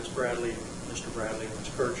apprehension of Mr. Bradley and Ms.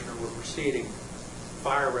 Kirchner were proceeding,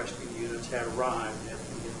 fire rescue units had arrived at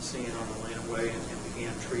the scene on the Lane Way and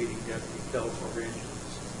began treating Deputy Pill for injuries.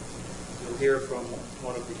 You'll hear from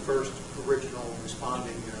one of the first original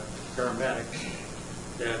responding paramedics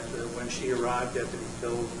that when she arrived, Deputy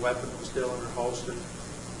Pill's weapon was still in her holster.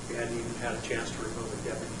 She hadn't even had a chance to remove it.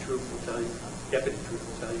 Deputy Troop will tell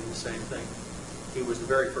you the same thing. He was the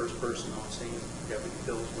very first person on scene. Deputy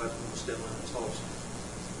Pill's weapon was still in his holster.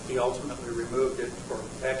 He ultimately removed it for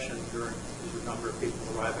protection during the number of people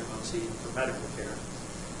arriving on scene for medical care,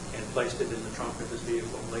 and placed it in the trunk of his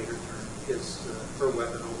vehicle, and later turned her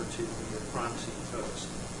weapon over to the crime scene folks.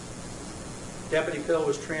 Deputy Pill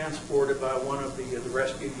was transported by one of the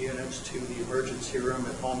rescue units to the emergency room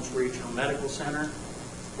at Holmes Regional Medical Center,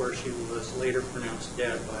 where she was later pronounced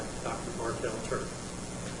dead by Dr. Bartell Turk.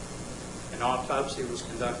 An autopsy was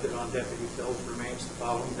conducted on Deputy Pill's remains the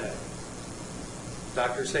following day.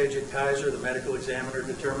 Dr. Sajid Kaiser, the medical examiner,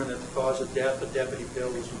 determined that the cause of death of Deputy Pill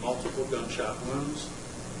was multiple gunshot wounds,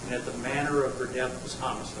 and that the manner of her death was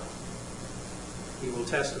homicide. He will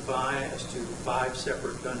testify as to the 5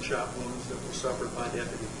 separate gunshot wounds that were suffered by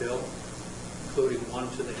Deputy Pill, including one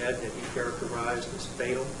to the head that he characterized as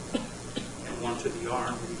fatal, and one to the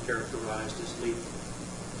arm that he characterized as lethal.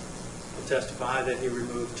 He'll testify that he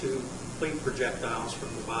removed 2 complete projectiles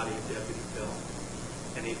from the body of Deputy Pill,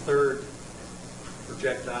 and a 3rd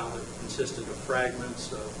projectile that consisted of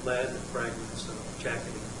fragments of lead and fragments of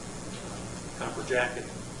jacketing, copper jacketing,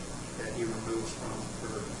 that he removed from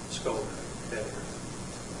her skull area.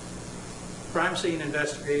 Crime scene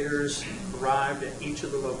investigators arrived at each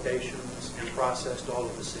of the locations and processed all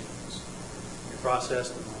of the scenes. They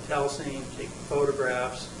processed the motel scene, taking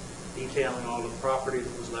photographs, detailing all of the property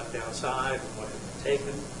that was left outside and what had been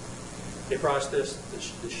taken. They processed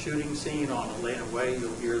the shooting scene on Elena Way.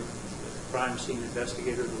 You'll hear the crime scene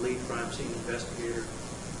investigator, the lead crime scene investigator,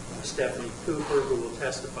 Stephanie Cooper, who will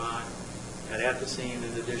testify that at the scene,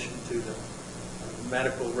 in addition to the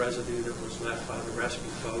medical residue that was left by the rescue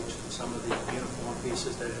folks and some of the uniform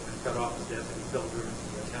pieces that had been cut off of Deputy Pill during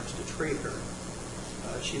the attempts to treat her,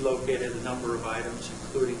 she located a number of items,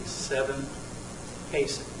 including 7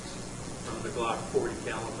 casings from the Glock 40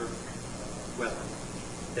 caliber weapon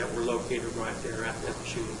that were located right there at the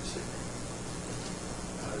shooting scene.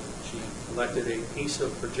 She collected a piece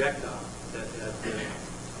of projectile that had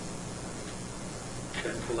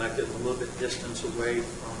been collected a little bit distance away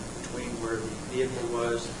from between where the vehicle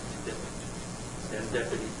was and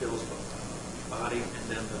Deputy Phil's body, and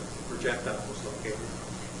then the projectile was located.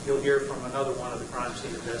 You'll hear from another one of the crime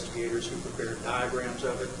scene investigators who prepared diagrams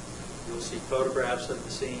of it. You'll see photographs of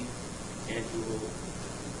the scene, and you will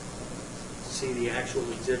see the actual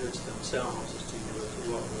exhibits themselves as to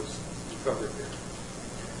what was recovered there.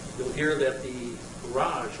 You'll hear that the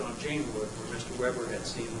garage on Janewood, where Mr. Weber had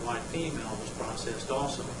seen the white female, was processed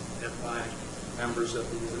also, and by members of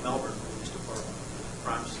the Melbourne Police Department.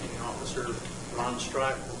 Crime scene officer Ron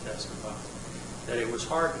Stripe will testify that it was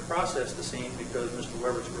hard to process the scene because Mr.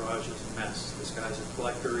 Weber's garage is a mess. This guy's a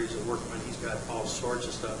collector, he's a workman, he's got all sorts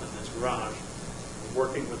of stuff in his garage.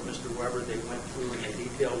 Working with Mr. Weber, they went through and they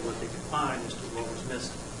detailed what they could find as to what was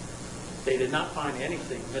missing. They did not find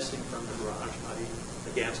anything missing from the garage, not even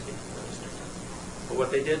the gas can. But what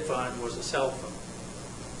they did find was a cell phone.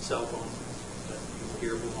 Cell phone that you will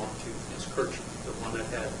hear belonged to Ms. Kirchner, the one that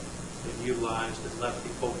had been utilized and left the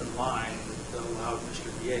open line that allowed Mr.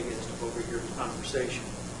 Villegas to overhear the conversation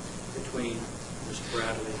between Mr.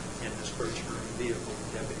 Bradley and Ms. Kirchner in the vehicle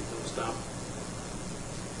the deputy Bill stopped.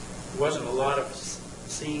 There wasn't a lot of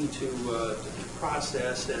scene to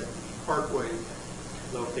process at the Parkway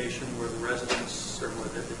location where the residence or where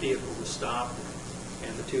the vehicle was stopped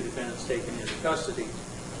and the two defendants taken into custody,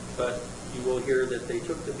 but you will hear that they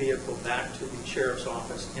took the vehicle back to the sheriff's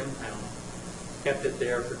office impound, kept it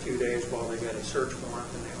there for 2 days while they got a search warrant,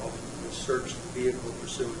 and they ultimately searched the vehicle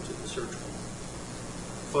pursuant to the search warrant.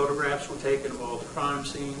 Photographs were taken of all the crime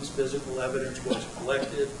scenes, physical evidence was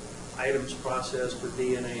collected, items processed for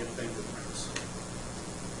DNA and fingerprints.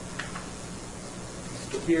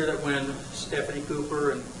 You'll hear that when Stephanie Cooper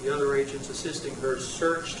and the other agents assisting her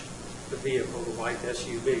searched the vehicle, the white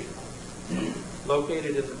SUV,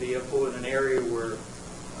 located in the vehicle in an area where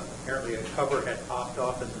apparently a cover had popped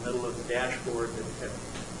off in the middle of the dashboard that had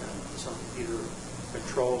some either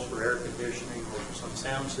controls for air conditioning or some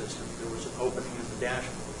sound system. There was an opening in the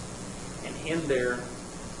dashboard. And in there,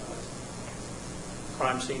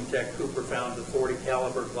 crime scene tech Cooper found a .40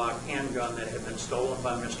 caliber Glock handgun that had been stolen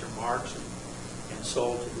by Mr. Marks and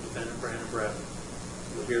sold to the defendant, Brandon Bradley.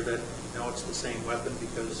 You'll hear that, you know, it's the same weapon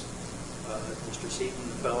because Mr. Seaton,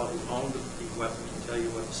 the fellow who owned the weapon, can tell you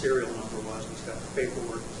what the serial number was. He's got the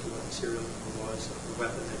paperwork as to what the serial number was of the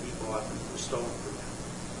weapon that he bought and was stolen from him.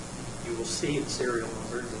 You will see the serial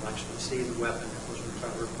number. You'll actually see the weapon that was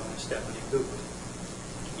recovered by Stephanie Cooper.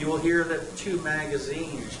 You will hear that 2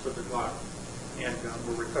 magazines for the Glock handgun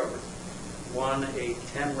were recovered. One a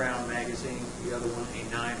 10-round magazine, the other one a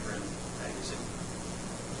 9-round magazine.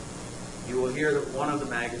 You will hear that one of the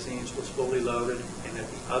magazines was fully loaded and that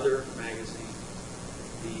the other magazine,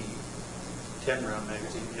 the 10-round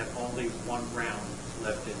magazine, had only 1 round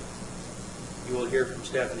left in it. You will hear from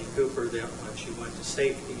Stephanie Cooper that when she went to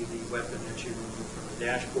safety, the weapon that she removed from the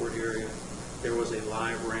dashboard area, there was a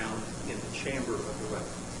live round in the chamber of the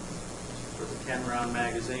weapon. For the 10-round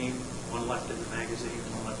magazine, 1 left in the magazine,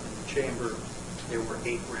 1 left in the chamber, there were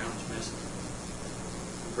 8 rounds missing.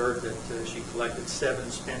 Heard that she collected 7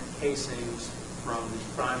 spent casings from the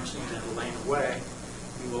crime scene at a lane away.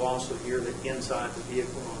 You will also hear that inside the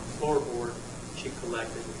vehicle on the floorboard, she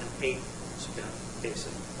collected an 8 spent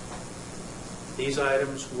casing. These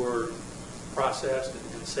items were processed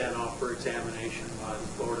and sent off for examination by the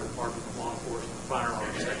Florida Department of Law Enforcement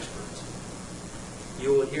firearms experts.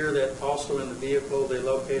 You will hear that also in the vehicle they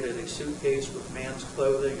located a suitcase with man's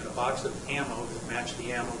clothing and a box of ammo that matched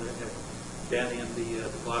the ammo that had been in the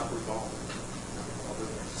Glock revolver,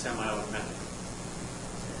 semi-automatic,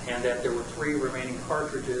 and that there were 3 remaining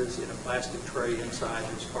cartridges in a plastic tray inside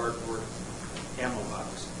his cardboard ammo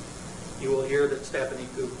box. You will hear that Stephanie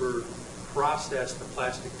Cooper processed the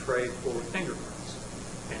plastic tray for fingerprints,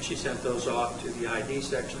 and she sent those off to the ID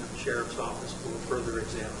section of the sheriff's office for further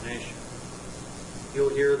examination. You'll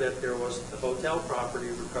hear that there was the hotel property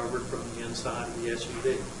recovered from the inside of the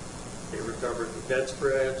SUV. They recovered the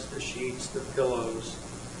bedspreads, the sheets, the pillows,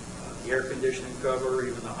 the air conditioning cover,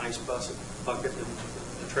 even the ice bucket and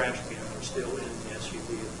the trash can were still in the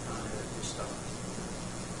SUV at the time that it was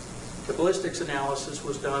stopped. The ballistics analysis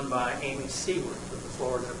was done by Amy Seward of the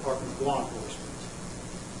Florida Department of Law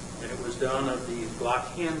Enforcement. And it was done of the Glock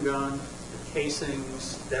handgun, the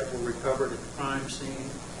casings that were recovered at the crime scene,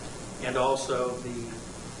 and also the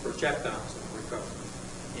projectiles that were recovered.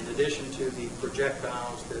 In addition to the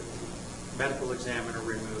projectiles that the medical examiner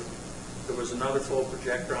removed, there was another full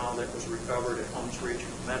projectile that was recovered at Holmes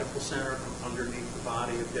Regional Medical Center from underneath the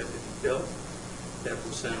body of Deputy Phil that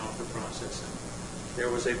was sent off for processing. there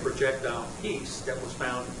was a projectile piece that was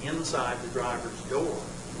found inside the driver's door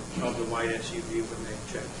of the white SUV when they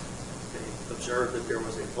checked. They observed that there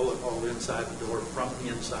was a bullet hole inside the door from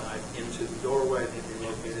the inside into the doorway, and they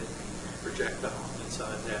located a projectile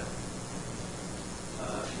inside that.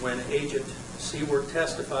 When Agent Seward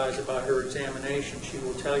testifies about her examination, she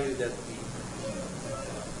will tell you that the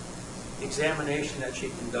examination that she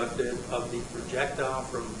conducted of the projectile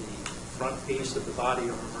from the front piece of the body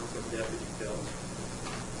armor from Deputy Phil,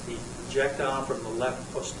 the projectile from the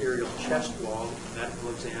left posterior chest wall, the medical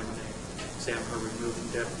examiner removed from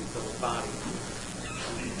Deputy Phil's body,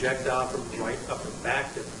 the projectile from the right upper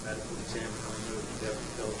back that the medical examiner removed from Deputy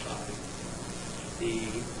Phil's body, the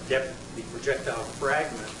projectile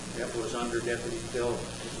fragment that was under Deputy Phil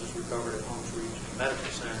that was recovered at Holmes Regional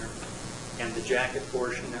Medical Center, and the jacket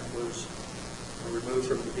portion that was removed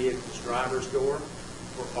from the vehicle's driver's door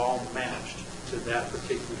were all matched to that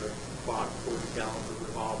particular Glock 40 caliber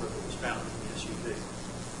revolver that was found in the SUV.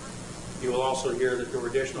 You will also hear that there were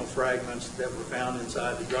additional fragments that were found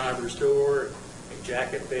inside the driver's door, a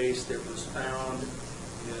jacket base that was found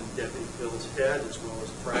in Deputy Phil's head, as well as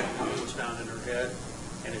a fragment that was found in her head,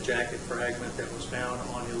 and a jacket fragment that was found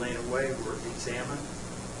on Elena Way were examined,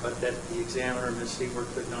 but that the examiner, Ms. Seward,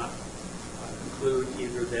 could not conclude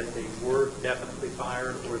either that they were definitely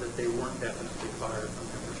fired or that they weren't definitely fired from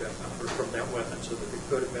that projectile or from that weapon, so that they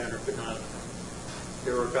could have been or could not have been.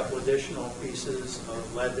 There were a couple additional pieces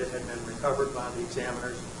of lead that had been recovered by the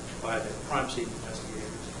examiners, by the crime scene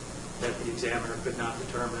investigators, that the examiner could not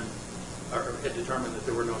determine, or had determined that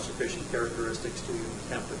there were no sufficient characteristics to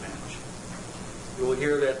attempt to match. You will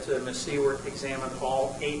hear that Ms. Seward examined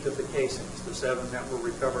all 8 of the casings, the 7 that were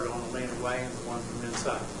recovered on Elena Way and the one from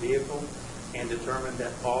inside the vehicle, and determined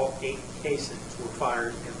that all 8 casings were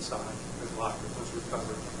fired inside the Glock that was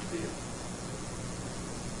recovered from the vehicle.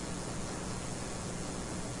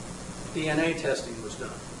 DNA testing was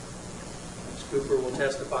done. Ms. Cooper will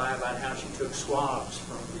testify about how she took swabs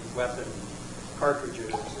from the weapon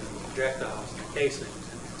cartridges and projectiles and the casings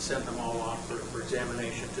and sent them all off for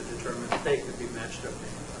examination to determine if they could be matched up to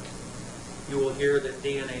anybody. You will hear that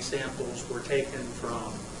DNA samples were taken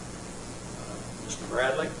from Mr.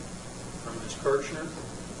 Bradley, from Ms. Kirchner,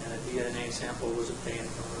 and a DNA sample was obtained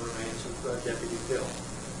from the remains of Deputy Phil.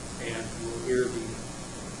 And you will hear the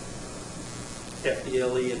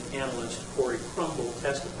FDLE and analyst Corey Crumble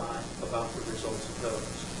testify about the results of those.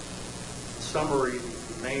 In summary,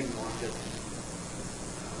 the main one that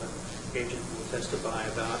the agent will testify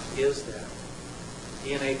about is that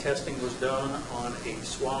DNA testing was done on a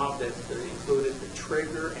swab that included the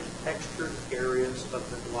trigger and textured areas of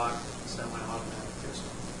the Glock semi-automatic pistol.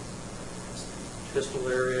 Pistol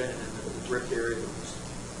area and then the grip area that was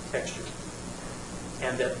textured.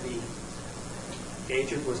 And that the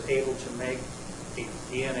agent was able to make a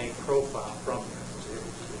DNA profile from that, was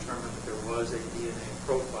able to determine that there was a DNA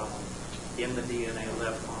profile in the DNA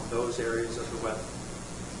left on those areas of the weapon.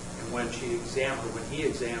 And when he examined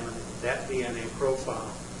that DNA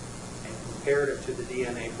profile and compared it to the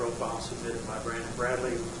DNA profile submitted by Brandon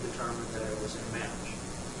Bradley, it was determined that it was a match.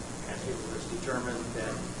 And it was determined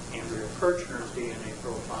that Andrea Kirchner's DNA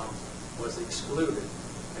profile was excluded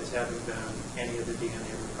as having been any of the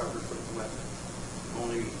DNA recovered from the weapon.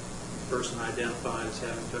 Only person identified as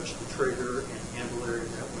having touched the trigger and handle area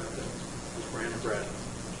of that weapon was Brandon Bradley.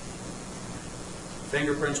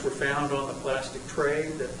 Fingerprints were found on the plastic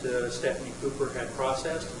tray that Stephanie Cooper had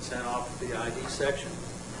processed and sent off to the ID section,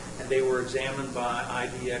 and they were examined by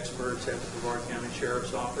ID experts at the Brevard County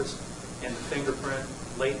Sheriff's Office, and the fingerprint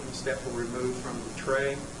latents that were removed from the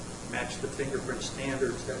tray matched the fingerprint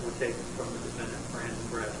standards that were taken from the defendant, Brandon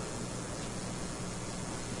Bradley.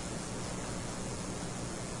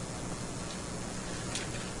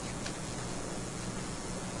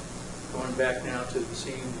 Going back now to the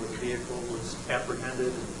scene where the vehicle was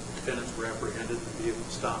apprehended and the defendants were apprehended, the vehicle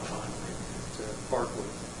stopped finally at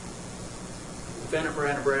Parkwood. The defendant,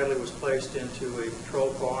 Brandon Bradley, was placed into a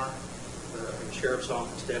patrol car, a sheriff's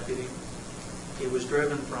office deputy. He was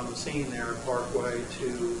driven from the scene there at Parkway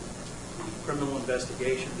to the Criminal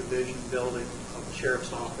Investigation Division building of the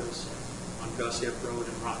sheriff's office on Gus Hip Road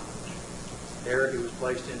in Rockledge. There he was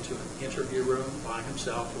placed into an interview room by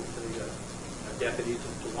himself with a deputy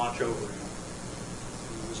to watch over him.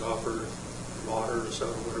 He was offered water or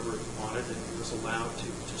soda, whatever he wanted, and he was allowed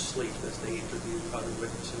to sleep as they interviewed other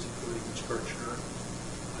witnesses, including Ms. Kirchner,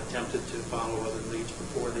 attempted to follow other leads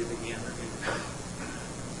before they began their interview.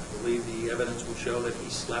 I believe the evidence will show that he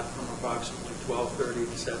slept from approximately 12:30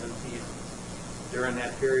 to 7 p.m. During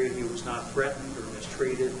that period, he was not threatened or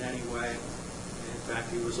mistreated in any way. In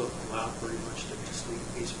fact, he was allowed pretty much to sleep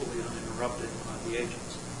peacefully, uninterrupted by the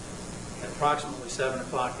agents. At approximately 7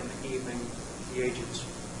 o'clock in the evening, the agents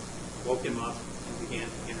woke him up and began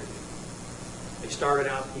the interview. They started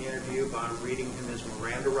out the interview by reading him his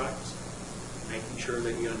Miranda rights, making sure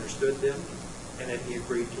that he understood them and that he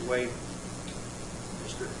agreed to waive them.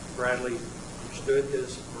 Mr. Bradley understood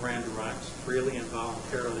his Miranda rights, freely and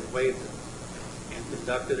voluntarily waived them, and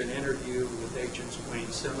conducted an interview with agents Wayne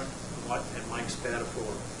Simmick and Mike Spatafor,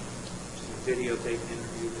 which is a videotaped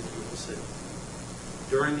interview that you will see.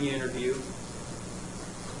 During the interview,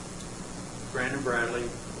 Brandon Bradley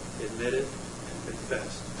admitted and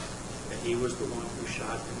confessed that he was the one who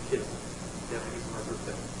shot and killed Deputy Barbara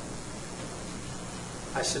Pill.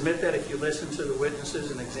 I submit that if you listen to the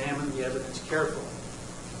witnesses and examine the evidence carefully,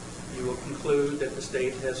 you will conclude that the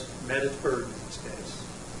state has met its burden in this case,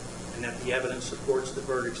 and that the evidence supports the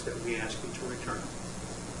verdicts that we ask you to return.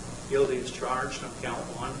 Guilty is charged on count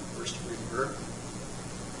 1, first-degree murder.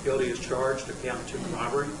 Guilty is charged to count 2,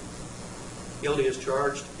 robbery. Guilty is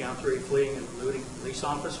charged to count 3, fleeing and eluding police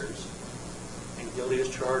officers. And guilty is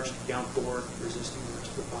charged to count 4, resisting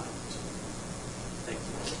arrest with violence. Thank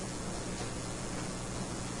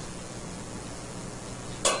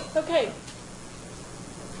you. Okay.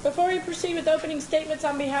 Before we proceed with opening statements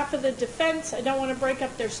on behalf of the defense, I don't want to break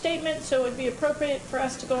up their statement, so it would be appropriate for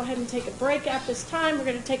us to go ahead and take a break at this time. We're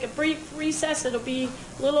going to take a brief recess. It'll be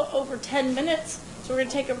a little over 10 minutes, so we're going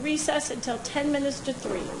to take a recess until 10 minutes to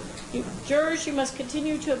 3. Jurors, you must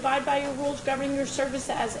continue to abide by your rules governing your service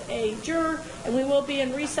as a juror, and we will be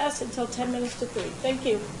in recess until 10 minutes to 3. Thank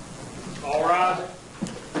you. All rise.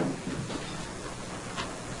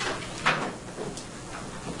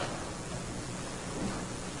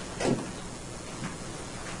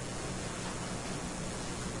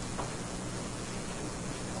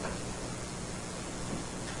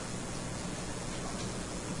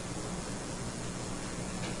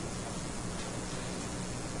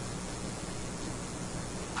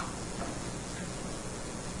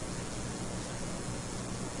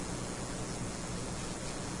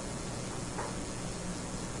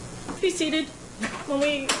 Be seated. When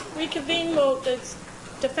we reconvene, the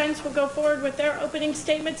defense will go forward with their opening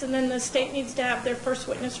statements, and then the state needs to have their first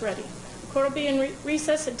witness ready. The court will be in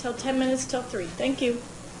recess until 10 minutes till 3. Thank you.